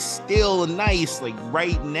 He's like still nice, like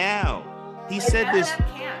right now. He said this,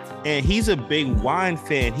 and he's a big wine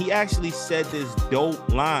fan. He actually said this dope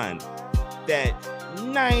line that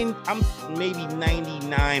maybe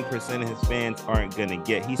 99% of his fans aren't gonna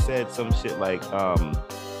get. He said some shit like, I'm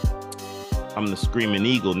the Screaming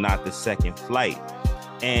Eagle, not the Second Flight.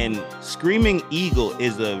 And Screaming Eagle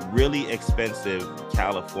is a really expensive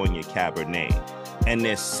California Cabernet. And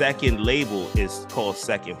their second label is called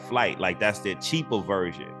Second Flight. Like that's their cheaper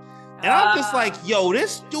version. And I'm just like, yo,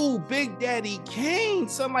 this dude, Big Daddy Kane,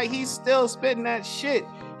 like he's still spitting that shit.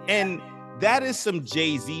 And that is some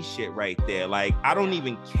Jay-Z shit right there. Like, I don't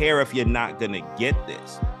even care if you're not gonna get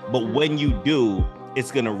this. But when you do,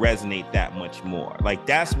 it's gonna resonate that much more. Like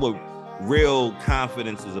that's what real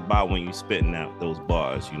confidence is about when you're spitting out those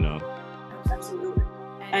bars, you know? Absolutely.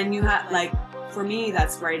 And you have, like, for me,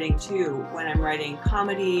 that's writing too. When I'm writing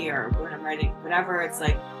comedy or when I'm writing whatever, it's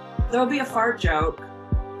like, there'll be a fart joke,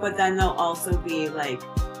 but then there'll also be like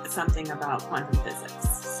something about quantum physics.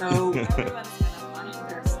 So everyone's gonna find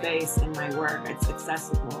their space in my work. It's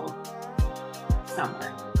accessible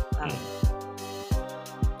somewhere. Yeah.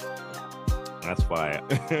 That's fire.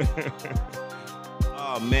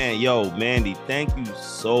 Oh man, yo, Mandy, thank you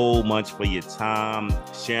so much for your time,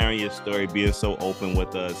 sharing your story, being so open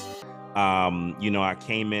with us. I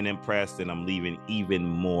came in impressed and I'm leaving even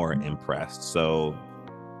more impressed. So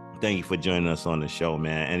thank you for joining us on the show,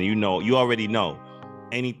 man. And you already know,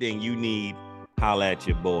 anything you need, holla at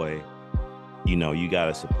your boy. You know, you got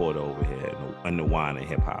a supporter over here in the wine and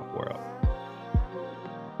hip hop world.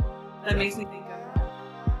 That makes me think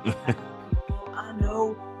of that. I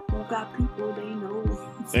know who got people they know.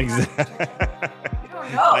 Exactly. You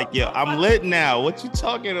don't know. Like, yo, I'm lit now. What you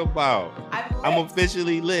talking about? I'm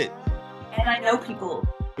officially lit. And I know people.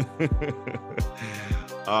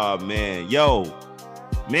 Oh man, yo,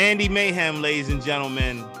 Mandy Mayhem, ladies and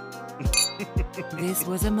gentlemen. This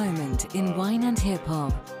was a moment in wine and hip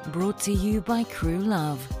hop, brought to you by Crew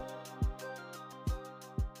Love.